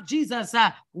name of Jesus.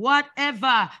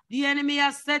 Whatever the enemy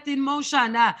has set in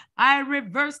motion, I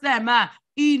reverse them.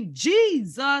 In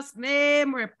Jesus'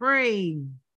 name we pray.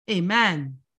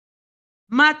 Amen.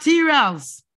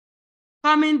 Materials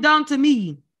coming down to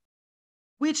me,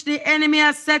 which the enemy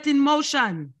has set in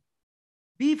motion,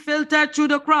 be filtered through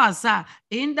the cross.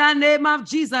 In the name of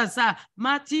Jesus,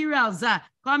 materials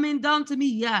coming down to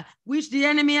me, which the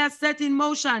enemy has set in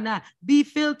motion, be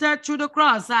filtered through the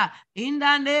cross. In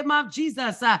the name of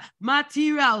Jesus,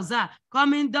 materials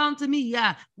coming down to me,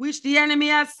 which the enemy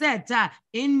has set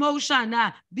in motion,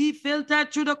 be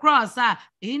filtered through the cross.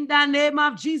 In the name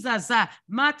of Jesus,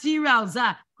 materials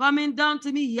coming down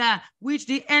to me, which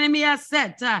the enemy has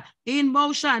set in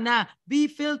motion, be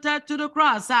filtered to the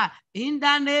cross. In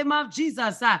the name of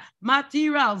Jesus,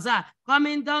 materials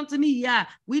coming down to me,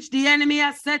 which the enemy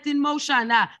has set in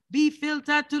motion, be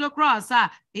filtered to the cross.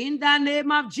 In the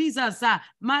name of Jesus,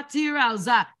 materials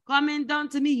coming down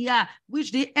to me,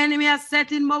 which the enemy has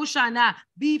set in motion,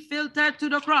 be filtered to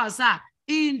the cross.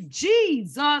 In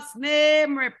Jesus'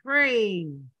 name we pray.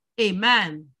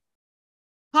 Amen.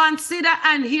 Consider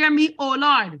and hear me, O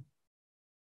Lord.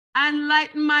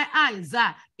 Enlighten my eyes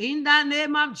in the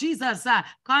name of Jesus.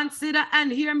 Consider and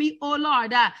hear me, O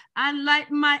Lord.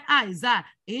 Enlighten my eyes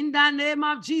in the name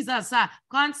of Jesus.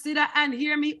 Consider and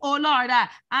hear me, O Lord.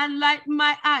 Enlighten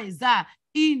my eyes.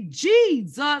 In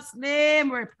Jesus' name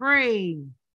we pray.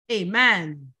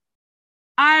 Amen.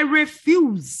 I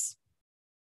refuse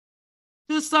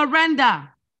to surrender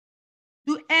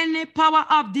to any power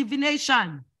of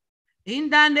divination.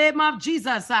 In the name of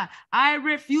Jesus, I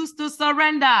refuse to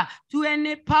surrender to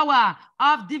any power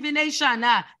of divination.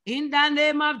 In the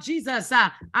name of Jesus,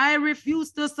 I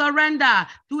refuse to surrender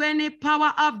to any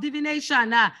power of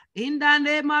divination. In the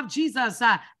name of Jesus,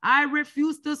 I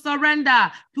refuse to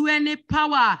surrender to any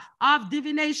power of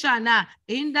divination.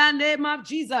 In the name of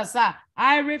Jesus,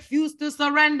 I refuse to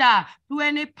surrender to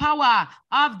any power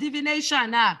of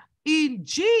divination. In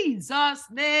Jesus'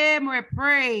 name we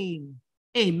pray.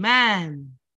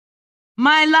 Amen.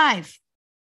 My life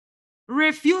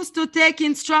refuse to take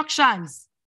instructions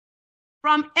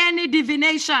from any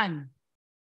divination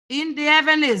in the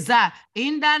heavens.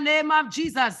 In the name of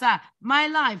Jesus, my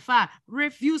life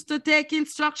refuse to take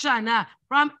instruction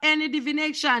from any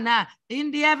divination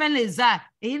in the heavens.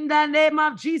 In the name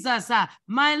of Jesus,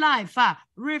 my life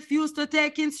refuse to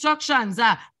take instructions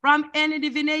from any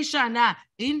divination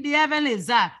in the heavens.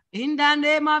 In the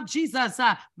name of Jesus,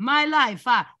 my life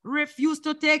refuse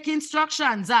to take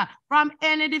instructions from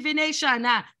any divination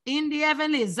in the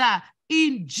heavens.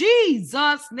 In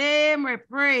Jesus' name we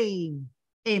pray.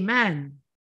 Amen.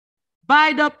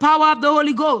 By the power of the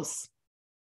Holy Ghost,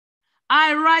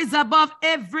 I rise above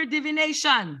every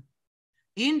divination.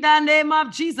 In the name of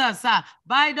Jesus,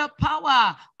 by the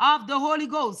power of the Holy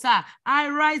Ghost, I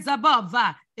rise above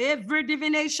every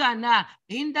divination.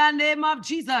 In the name of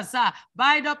Jesus,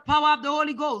 by the power of the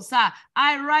Holy Ghost,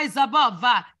 I rise above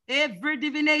every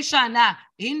divination.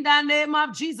 In the name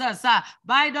of Jesus,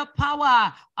 by the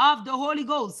power of the Holy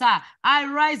Ghost, I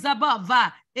rise above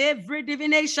every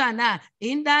divination.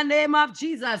 In the name of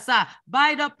Jesus,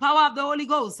 by the power of the Holy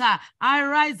Ghost, I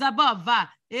rise above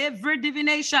every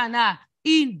divination.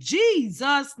 In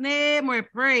Jesus' name we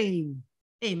pray.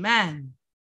 Amen.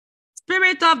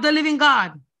 Spirit of the living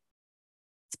God,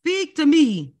 speak to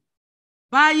me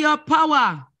by your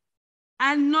power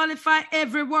and nullify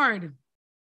every word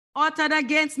uttered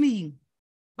against me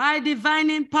by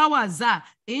divine powers.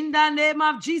 In the name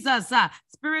of Jesus,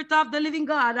 Spirit of the living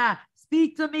God,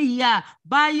 speak to me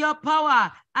by your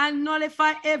power and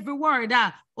nullify every word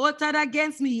uttered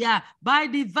against me by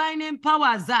divine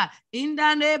powers. In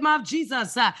the name of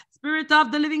Jesus, Spirit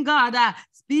of the living God,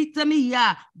 speak to me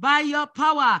by your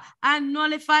power and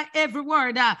nullify every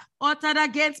word uttered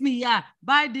against me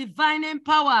by divine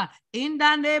power. In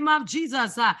the name of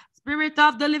Jesus, Spirit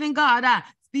of the living God,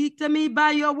 speak to me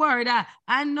by your word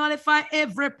and nullify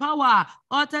every power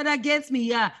uttered against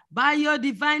me by your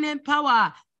divine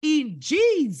power. In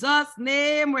Jesus'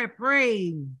 name we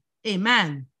pray.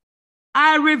 Amen.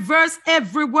 I reverse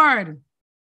every word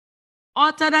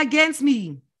uttered against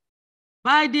me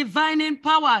by divine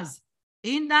powers.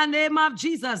 In the name of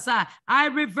Jesus, I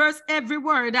reverse every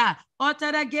word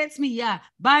uttered against me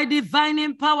by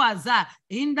divine powers.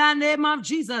 In the name of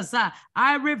Jesus,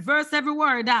 I reverse every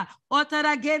word uttered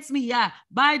against me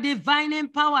by divine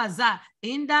powers.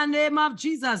 In the name of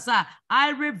Jesus, I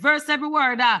reverse every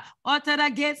word uttered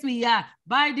against me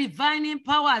by divine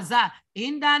powers.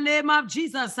 In the name of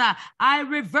Jesus, I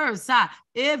reverse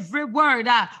every word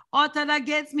uttered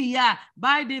against me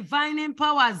by divine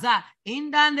powers.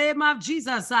 In the name of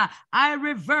Jesus, I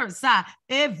reverse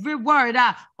every word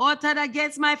uttered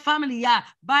against my family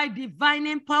by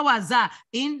divine powers.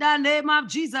 In the name of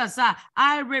Jesus,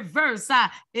 I reverse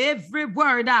every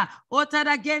word uttered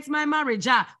against my marriage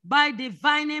by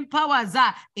divine powers.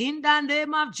 In the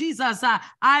name of Jesus,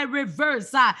 I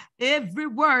reverse every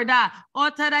word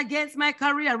uttered against my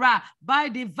career by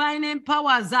divine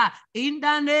powers. In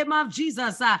the name of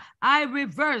Jesus, I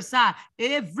reverse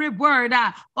every word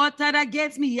uttered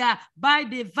against me by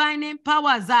divine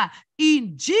powers.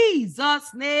 In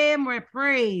Jesus' name we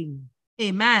pray.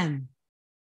 Amen.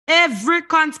 Every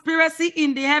conspiracy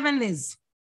in the heavenlies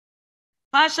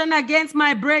fashioned against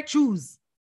my breakthroughs,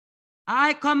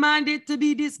 I command it to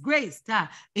be disgraced.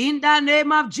 In the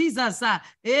name of Jesus,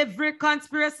 every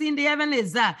conspiracy in the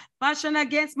heavens fashioned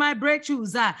against my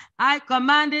breakthroughs, I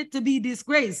command it to be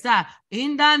disgraced.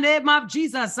 In the name of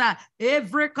Jesus,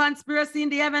 every conspiracy in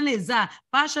the heavens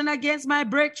fashioned against my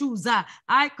breakthroughs,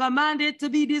 I command it to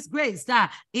be disgraced.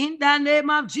 In the name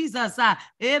of Jesus,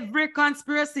 every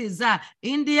conspiracy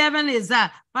in the heavens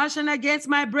fashioned against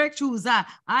my breakthroughs,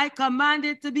 I command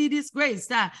it to be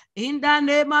disgraced. In the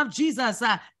name of Jesus,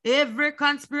 every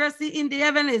conspiracy in the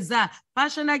heavens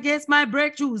fashioned against my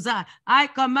breakthroughs, I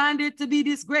command it to be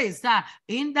disgraced.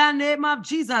 In the name of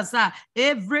Jesus,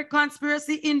 every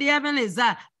conspiracy in the heavens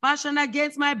fashioned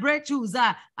against my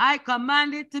breakthroughs, I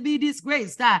command it to be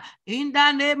disgraced. In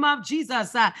the name of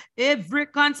Jesus, every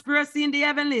conspiracy in the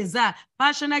heavens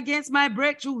fashioned against my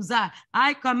breakthroughs,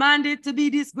 I command it to be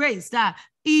disgraced.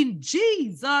 In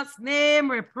Jesus' name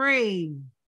we pray.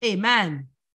 Amen.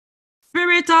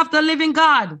 Spirit of the living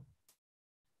God,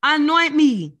 anoint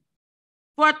me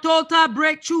for total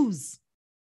breakthroughs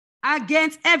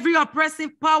against every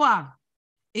oppressive power.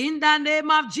 In the name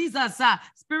of Jesus,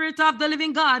 Spirit of the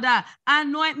living God,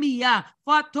 anoint me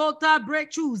for total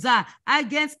breakthroughs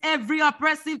against every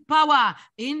oppressive power.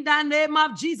 In the name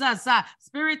of Jesus,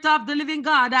 Spirit of the living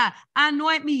God,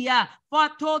 anoint me for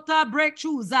total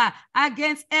breakthroughs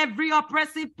against every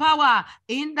oppressive power.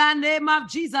 In the name of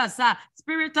Jesus,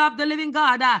 Spirit of the living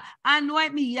God,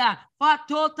 anoint me for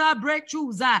total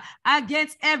breakthroughs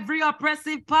against every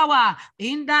oppressive power.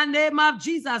 In the name of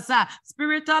Jesus,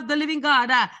 Spirit of the living God,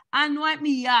 anoint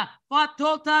me for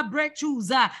total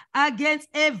breakthroughs against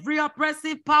every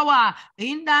oppressive power.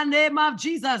 In the name of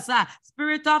Jesus,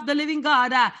 Spirit of the living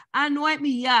God, anoint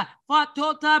me for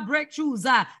total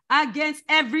breakthroughs against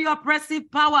every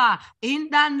oppressive power. In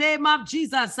the name of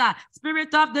Jesus,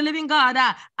 Spirit of the living God,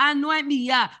 anoint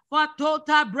me for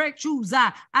total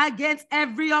breakthroughs against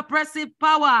every oppressive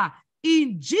power.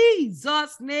 In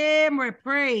Jesus' name we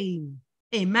pray.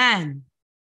 Amen.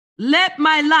 Let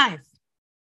my life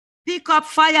pick up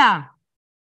fire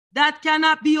that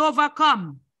cannot be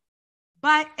overcome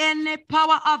by any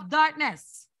power of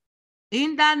darkness.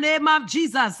 In the name of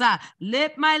Jesus,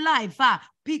 let my life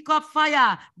pick up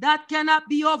fire that cannot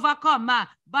be overcome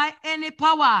by any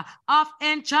power of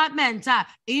enchantment.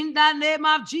 In the name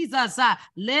of Jesus,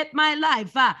 let my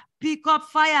life pick up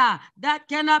fire that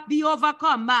cannot be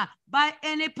overcome by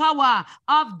any power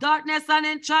of darkness and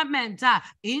enchantment.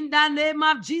 In the name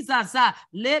of Jesus,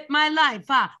 let my life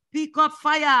pick up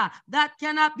fire that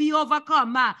cannot be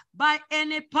overcome by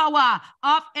any power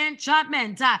of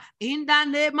enchantment. In the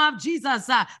name of Jesus,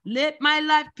 let my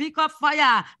life pick up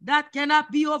fire that cannot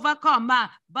be overcome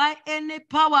by any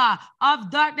power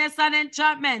of darkness and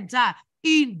enchantment.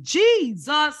 In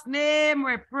Jesus' name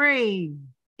we pray.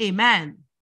 Amen.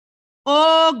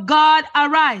 Oh God,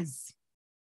 arise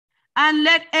and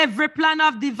let every plan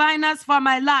of diviners for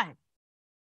my life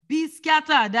be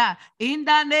scattered in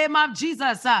the name of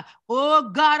Jesus. Oh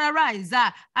God, arise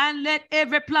and let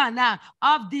every plan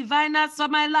of diviners for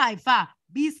my life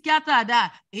be scattered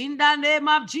in the name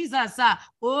of Jesus.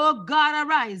 Oh God,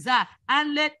 arise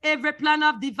and let every plan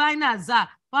of diviners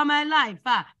for my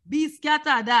life be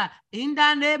scattered in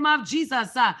the name of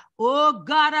Jesus. Oh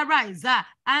God, arise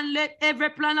and let every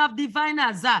plan of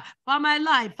diviners for my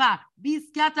life be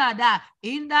scattered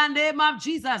in the name of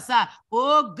Jesus.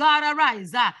 Oh God,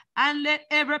 arise and let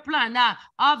every plan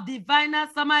of diviners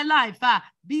for my life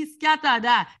be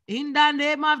scattered in the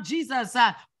name of Jesus.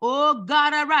 Oh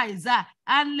God, arise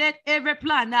and let every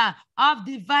plan of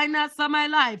diviners for my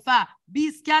life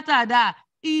be scattered.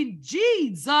 In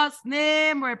Jesus'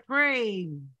 name we pray.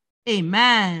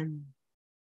 Amen.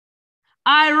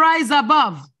 I rise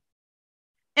above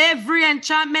every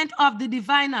enchantment of the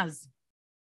diviners.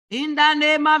 In the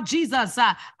name of Jesus,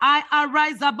 I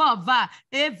arise above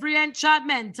every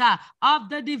enchantment of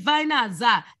the diviners.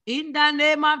 In the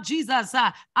name of Jesus,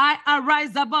 I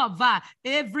arise above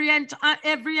every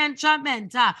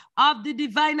enchantment of the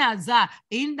diviners.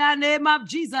 In the name of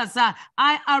Jesus,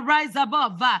 I arise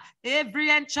above every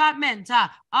enchantment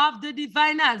of the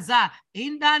diviners.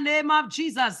 In the name of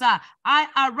Jesus, I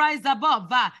arise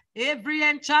above every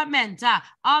enchantment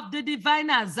of the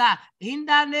diviners. In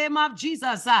the name of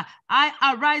Jesus, I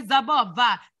arise above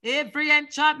every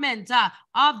enchantment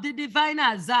of the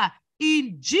diviners.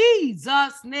 In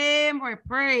Jesus' name we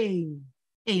pray.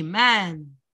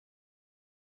 Amen.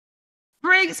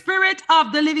 Pray, Spirit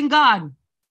of the living God,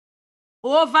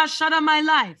 overshadow my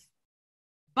life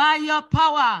by your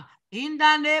power in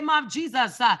the name of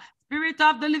Jesus. Spirit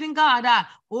of the living God,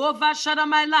 overshadow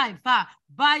my life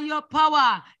by your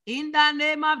power in the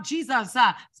name of Jesus.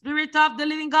 Spirit of the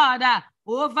living God,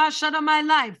 overshadow my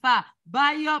life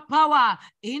by your power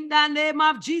in the name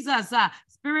of Jesus.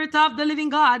 Spirit of the living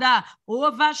God,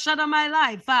 overshadow my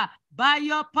life by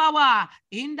your power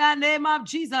in the name of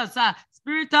Jesus.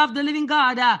 Spirit of the living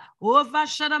God,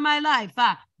 overshadow my life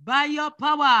by your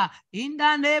power in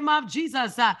the name of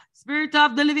Jesus. Spirit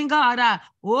of the living God,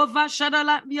 overshadow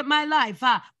my life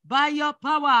by your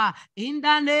power in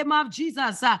the name of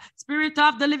Jesus. Spirit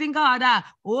of the living God,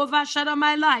 overshadow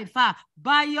my life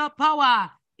by your power.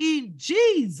 In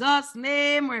Jesus'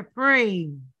 name we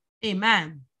pray.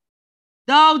 Amen.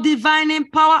 Thou divine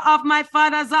power of my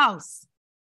Father's house,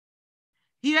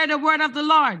 hear the word of the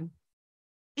Lord.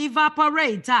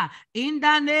 Evaporate in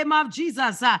the name of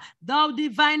Jesus. Thou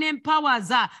divine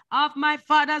powers of my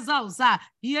Father's house,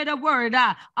 hear the word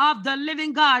of the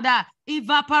living God.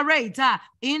 Evaporate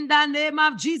in the name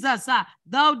of Jesus.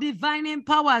 Thou divine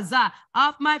powers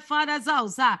of my Father's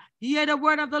house, hear the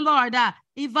word of the Lord.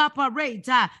 Evaporate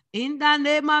in the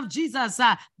name of Jesus.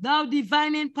 Thou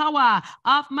divine power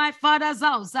of my Father's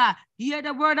house, hear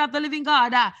the word of the living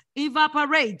God.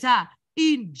 Evaporate.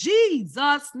 In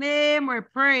Jesus' name we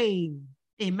pray.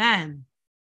 Amen.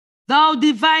 Thou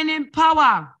divine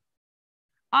power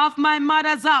of my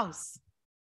mother's house,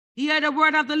 hear the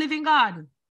word of the living God.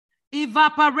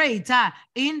 Evaporate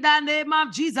in the name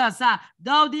of Jesus.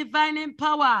 Thou divine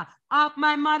power of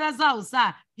my mother's house,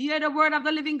 hear the word of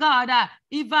the living God.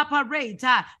 Evaporate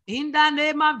in the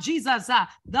name of Jesus.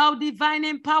 Thou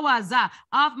divine powers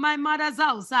of my mother's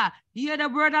house, hear the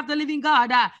word of the living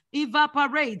God.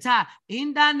 Evaporate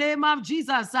in the name of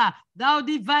Jesus. Thou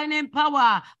divine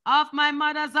power of my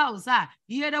mother's house,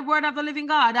 hear the word of the living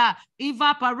God.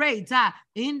 Evaporate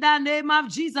in the name of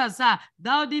Jesus.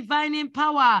 Thou divine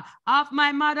power of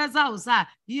my mother's house,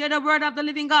 hear the word of the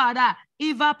living God.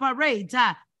 Evaporate.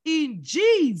 In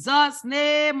Jesus'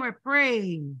 name we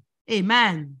pray.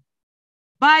 Amen.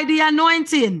 By the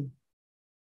anointing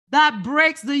that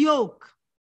breaks the yoke,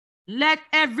 let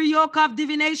every yoke of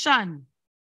divination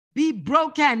be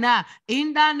broken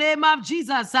in the name of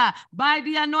Jesus. By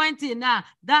the anointing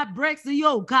that breaks the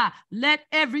yoke, let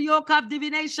every yoke of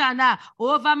divination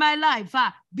over my life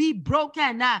be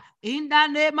broken in the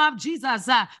name of Jesus.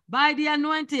 By the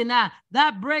anointing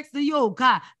that breaks the yoke,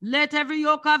 let every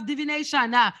yoke of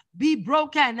divination be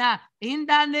broken in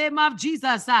the name of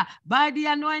Jesus. By the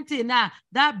anointing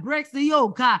that breaks the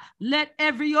yoke, let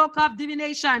every yoke of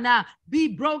divination be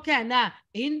broken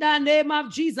in the name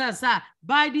of Jesus.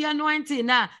 By the anointing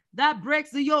that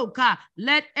breaks the yoke,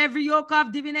 let every yoke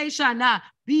of divination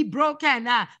be broken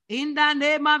in the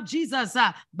name of Jesus.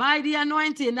 By the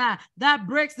anointing that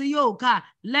breaks the yoke,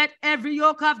 let every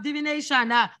yoke of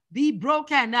divination be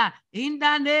broken in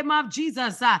the name of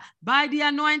Jesus. By the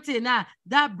anointing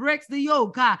that breaks the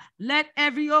yoke, let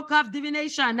every yoke of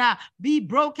divination be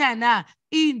broken.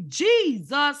 In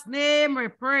Jesus' name we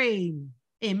pray.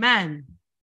 Amen.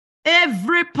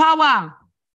 Every power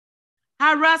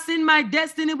harassing my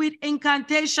destiny with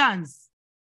incantations,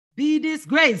 be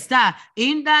disgraced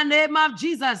in the name of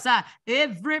Jesus.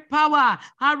 Every power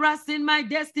harassing my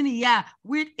destiny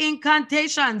with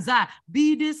incantations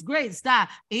be disgraced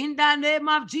in the name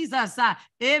of Jesus.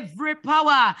 Every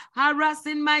power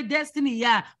harassing my destiny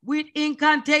with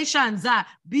incantations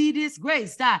be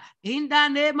disgraced in the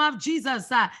name of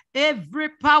Jesus. Every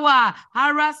power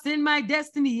harassing my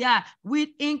destiny with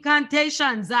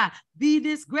incantations be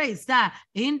disgraced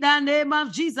in the name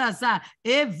of Jesus.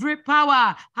 Every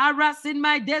power harassing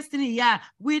my destiny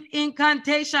with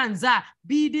incantations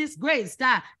be disgraced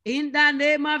in the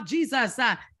name of Jesus.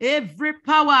 Every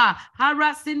power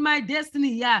harassing my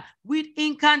destiny with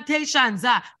incantations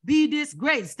be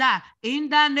disgraced in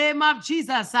the name of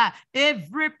Jesus.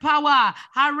 Every power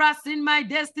harassing my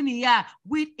destiny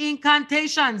with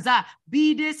incantations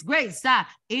be disgraced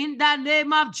in the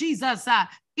name of Jesus.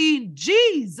 In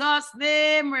Jesus'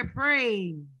 name we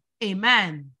pray.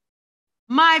 Amen.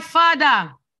 My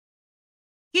Father,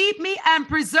 keep me and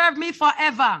preserve me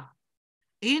forever.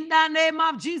 In the name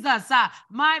of Jesus,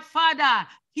 my Father,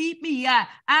 keep me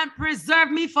and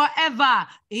preserve me forever.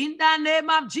 In the name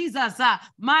of Jesus,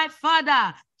 my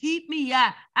Father, keep me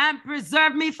and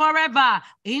preserve me forever.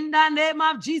 In the name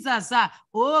of Jesus,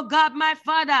 oh God, my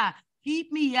Father,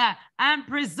 keep me and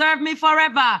preserve me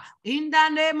forever. In the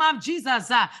name of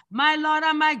Jesus, my Lord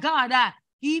and my God,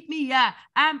 keep me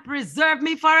and preserve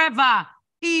me forever.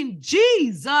 In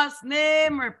Jesus'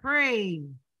 name we pray.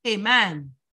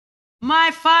 Amen.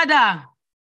 My Father,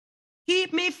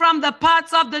 keep me from the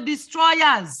paths of the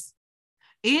destroyers.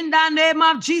 In the name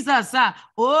of Jesus,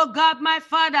 oh God, my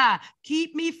Father,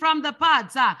 keep me from the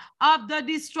paths of the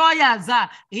destroyers.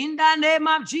 In the name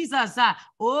of Jesus,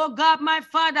 oh God, my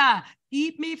Father,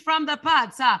 keep me from the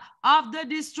paths of the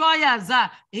destroyers.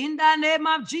 In the name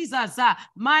of Jesus,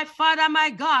 my Father, my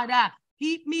God,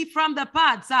 keep me from the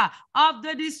paths of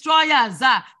the destroyers.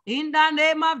 In the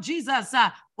name of Jesus,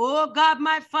 oh God,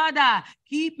 my Father,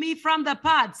 keep me from the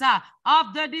paths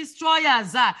of the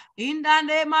destroyers. In the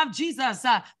name of Jesus,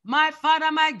 my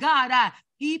Father, my God,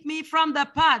 keep me from the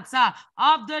paths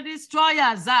of the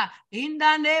destroyers. In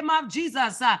the name of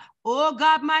Jesus, oh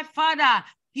God, my Father,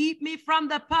 keep me from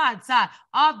the paths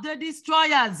of the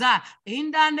destroyers.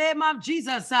 In the name of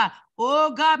Jesus,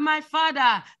 oh God, my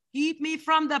Father, keep me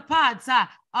from the paths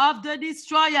of the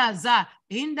destroyers.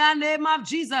 In the name of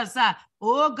Jesus,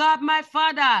 oh God, my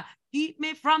Father, keep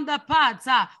me from the paths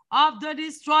of the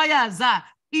destroyers.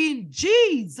 In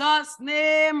Jesus'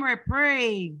 name we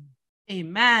pray.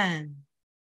 Amen.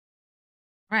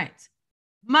 Right.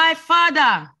 My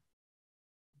Father,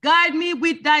 guide me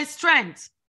with thy strength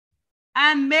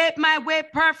and make my way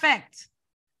perfect.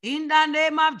 In the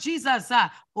name of Jesus,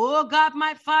 oh God,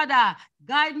 my Father,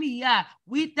 guide me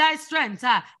with thy strength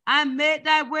and make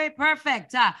thy way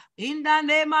perfect. In the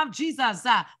name of Jesus,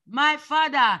 my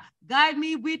Father, guide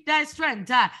me with thy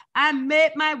strength and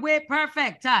make my way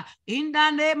perfect. In the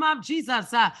name of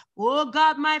Jesus, oh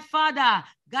God, my Father,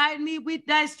 guide me with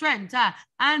thy strength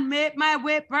and make my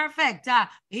way perfect.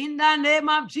 In the name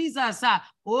of Jesus,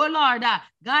 oh Lord,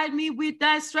 guide me with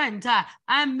thy strength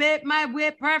and make my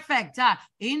way perfect.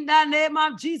 In the name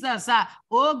of Jesus,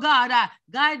 oh God,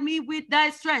 guide me with thy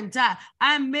strength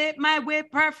and make my way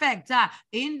perfect.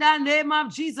 In the name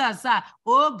of Jesus,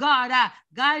 oh God,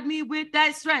 guide me with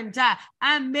thy strength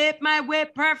and make my way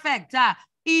perfect.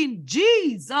 In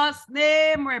Jesus'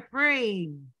 name we pray.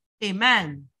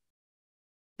 Amen.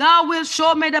 Thou wilt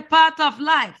show me the path of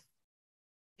life.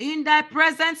 In thy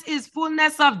presence is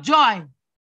fullness of joy,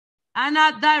 and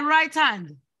at thy right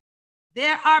hand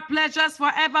there are pleasures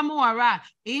forevermore.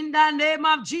 In the name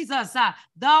of Jesus,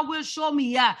 thou wilt show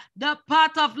me the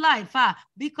path of life,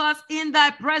 because in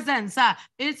thy presence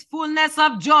is fullness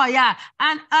of joy,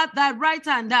 and at thy right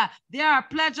hand there are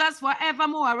pleasures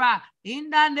forevermore.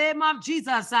 In the name of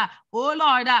Jesus, oh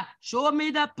Lord, show me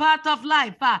the path of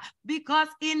life, because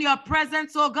in your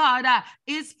presence, oh God,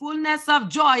 is fullness of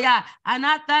joy, and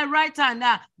at thy right hand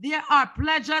there are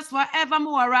pleasures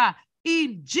forevermore.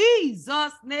 In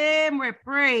Jesus' name we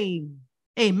pray.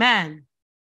 Amen.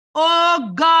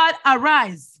 Oh God,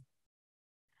 arise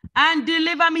and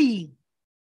deliver me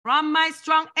from my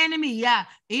strong enemy.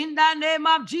 In the name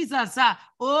of Jesus.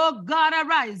 Oh God,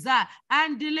 arise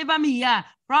and deliver me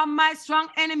from my strong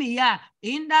enemy.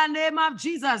 In the name of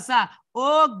Jesus.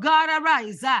 Oh God,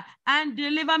 arise and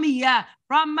deliver me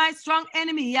from my strong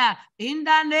enemy. In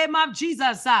the name of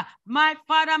Jesus. My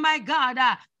Father, my God,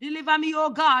 deliver me, oh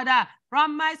God,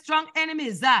 from my strong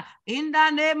enemies. In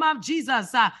the name of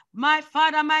Jesus. My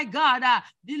Father, my God,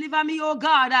 deliver me, oh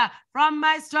God, from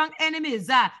my strong enemies.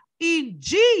 In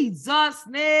Jesus'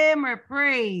 name we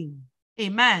pray.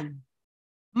 Amen.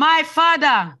 My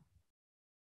Father,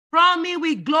 Crown me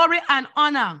with glory and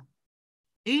honor.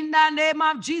 In the name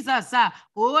of Jesus, oh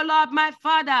Lord, my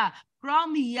Father,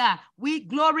 crown me with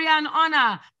glory and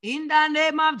honor. In the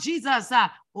name of Jesus,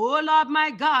 oh Lord, my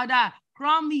God,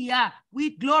 crown me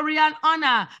with glory and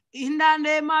honor. In the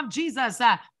name of Jesus,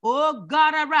 oh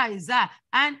God, arise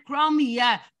and crown me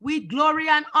with glory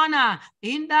and honor.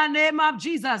 In the name of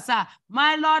Jesus,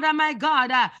 my Lord and my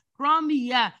God, crown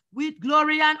me with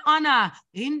glory and honor.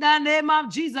 In the name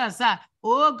of Jesus,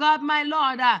 oh God, my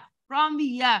Lord, crown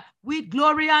me with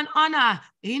glory and honor.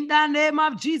 In the name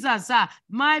of Jesus,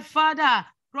 my Father,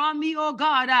 crown me, oh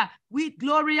God, with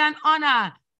glory and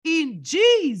honor. In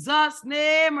Jesus'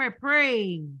 name we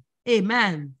pray.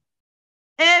 Amen.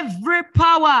 Every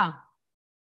power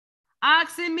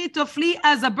asking me to flee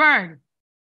as a bird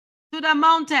to the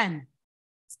mountain,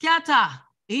 scatter.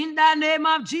 In the name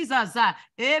of Jesus,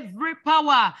 every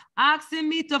power asking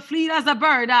me to flee as a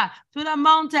bird to the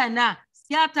mountain,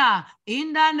 scatter.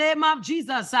 In the name of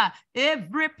Jesus,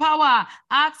 every power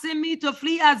asking me to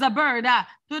flee as a bird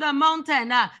to the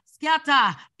mountain,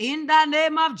 scatter. In the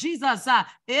name of Jesus,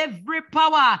 every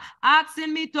power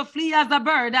asking me to flee as a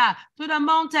bird to the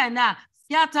mountain,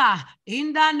 scatter.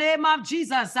 In the name of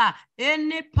Jesus,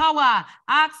 any power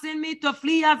asking me to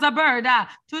flee as a bird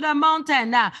to the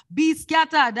mountain, be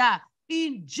scattered.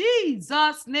 In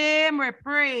Jesus' name we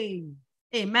pray.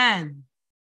 Amen.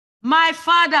 My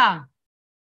Father,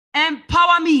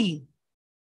 empower me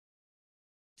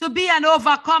to be an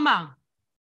overcomer.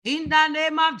 In the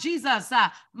name of Jesus,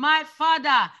 my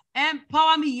Father,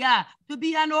 empower me to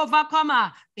be an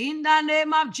overcomer. In the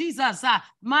name of Jesus,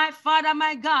 my Father,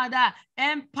 my God,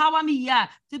 empower me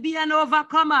to be an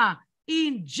overcomer.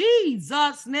 In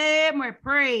Jesus' name we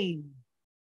pray.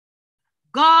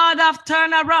 God of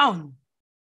turnaround,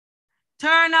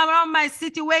 turn around my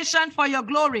situation for your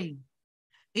glory.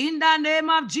 In the name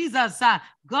of Jesus,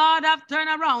 God of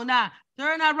turnaround,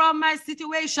 turn around my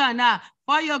situation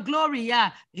for your glory.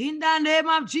 In the name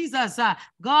of Jesus,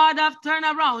 God of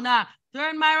turnaround,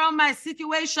 turn around my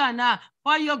situation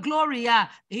for your glory.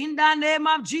 In the name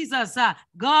of Jesus,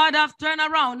 God of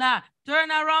turnaround,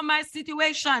 turn around my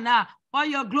situation for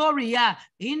your glory.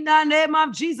 In the name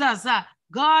of Jesus,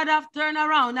 God of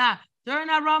turnaround, turn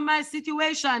around my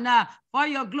situation for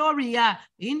your glory.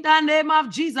 In the name of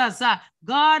Jesus,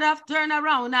 God of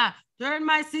turnaround, turn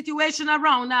my situation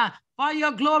around for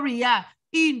your glory.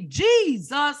 In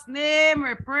Jesus' name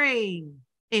we pray.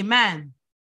 Amen.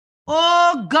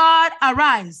 Oh God,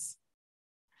 arise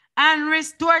and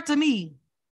restore to me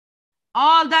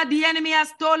all that the enemy has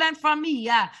stolen from me.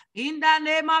 In the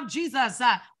name of Jesus,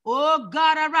 oh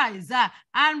God, arise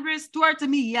and restore to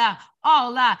me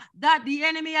all that the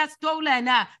enemy has stolen.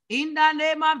 In the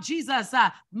name of Jesus,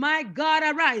 my God,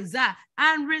 arise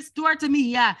and restore to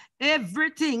me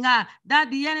everything that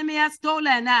the enemy has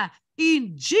stolen.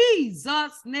 In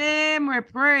Jesus' name we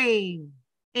pray.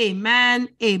 Amen,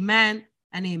 amen,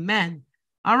 and amen.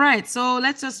 All right, so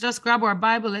let's just grab our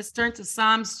Bible. Let's turn to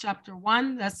Psalms chapter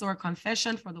 1. That's our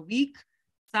confession for the week.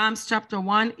 Psalms chapter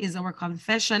 1 is our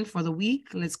confession for the week.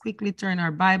 Let's quickly turn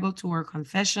our Bible to our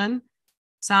confession.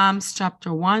 Psalms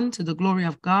chapter 1, to the glory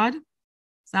of God.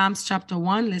 Psalms chapter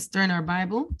 1, let's turn our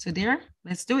Bible to there.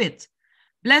 Let's do it.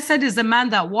 Blessed is the man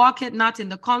that walketh not in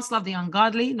the counsel of the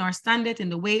ungodly, nor standeth in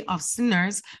the way of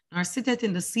sinners, nor sitteth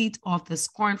in the seat of the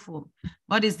scornful.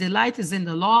 But his delight is in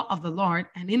the law of the Lord,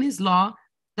 and in his law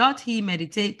doth he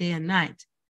meditate day and night.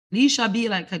 And he shall be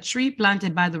like a tree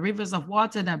planted by the rivers of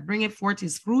water that bringeth forth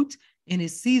his fruit in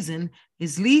his season.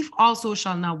 His leaf also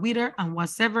shall not wither, and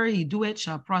whatsoever he doeth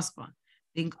shall prosper.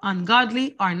 The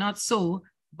ungodly are not so,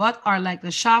 but are like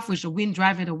the chaff which the wind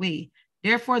driveth away.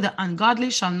 Therefore the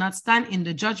ungodly shall not stand in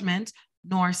the judgment,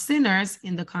 nor sinners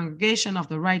in the congregation of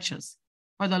the righteous.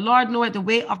 For the Lord knoweth the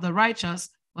way of the righteous,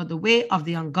 but the way of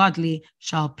the ungodly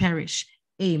shall perish.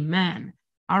 Amen.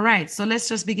 All right, so let's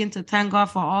just begin to thank God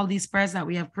for all these prayers that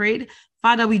we have prayed.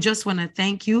 Father, we just want to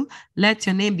thank you. Let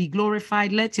your name be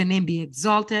glorified. Let your name be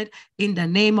exalted in the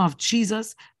name of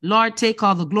Jesus. Lord, take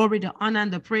all the glory, the honor,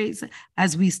 and the praise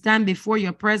as we stand before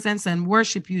your presence and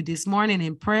worship you this morning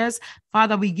in prayers.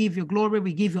 Father, we give you glory.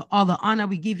 We give you all the honor.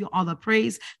 We give you all the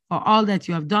praise for all that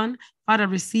you have done. Father,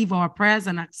 receive our prayers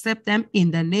and accept them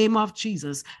in the name of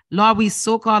Jesus. Lord, we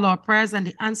soak all our prayers and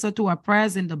the answer to our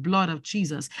prayers in the blood of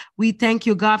Jesus. We thank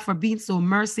you, God, for being so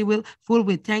merciful.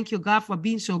 We thank you, God, for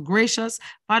being so gracious.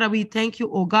 Father, we thank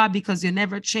you, oh God, because you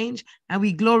never change, and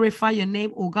we glorify your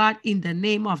name, oh God, in the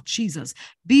name of Jesus.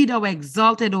 Be thou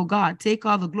exalted, oh God. Take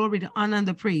all the glory, the honor, and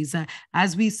the praise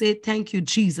as we say thank you,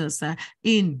 Jesus.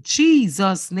 In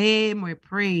Jesus' name we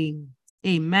pray.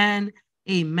 Amen,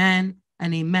 amen,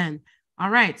 and amen. All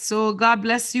right. So God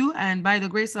bless you. And by the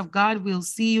grace of God, we'll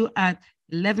see you at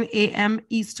 11 a.m.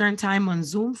 Eastern time on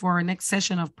Zoom for our next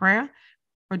session of prayer.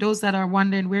 For those that are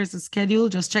wondering where's the schedule,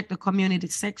 just check the community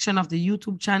section of the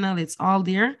YouTube channel. It's all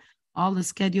there, all the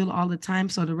schedule, all the time.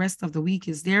 So the rest of the week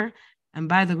is there. And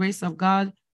by the grace of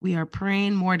God, we are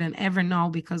praying more than ever now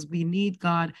because we need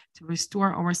God to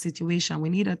restore our situation. We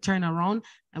need a turnaround,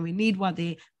 and we need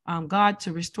God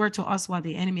to restore to us what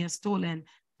the enemy has stolen.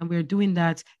 And we're doing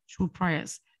that through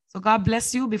prayers. So God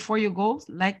bless you. Before you go,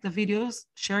 like the videos,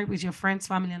 share it with your friends,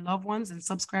 family, and loved ones, and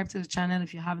subscribe to the channel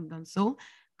if you haven't done so.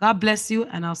 God bless you,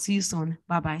 and I'll see you soon.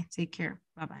 Bye-bye. Take care.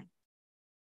 Bye-bye.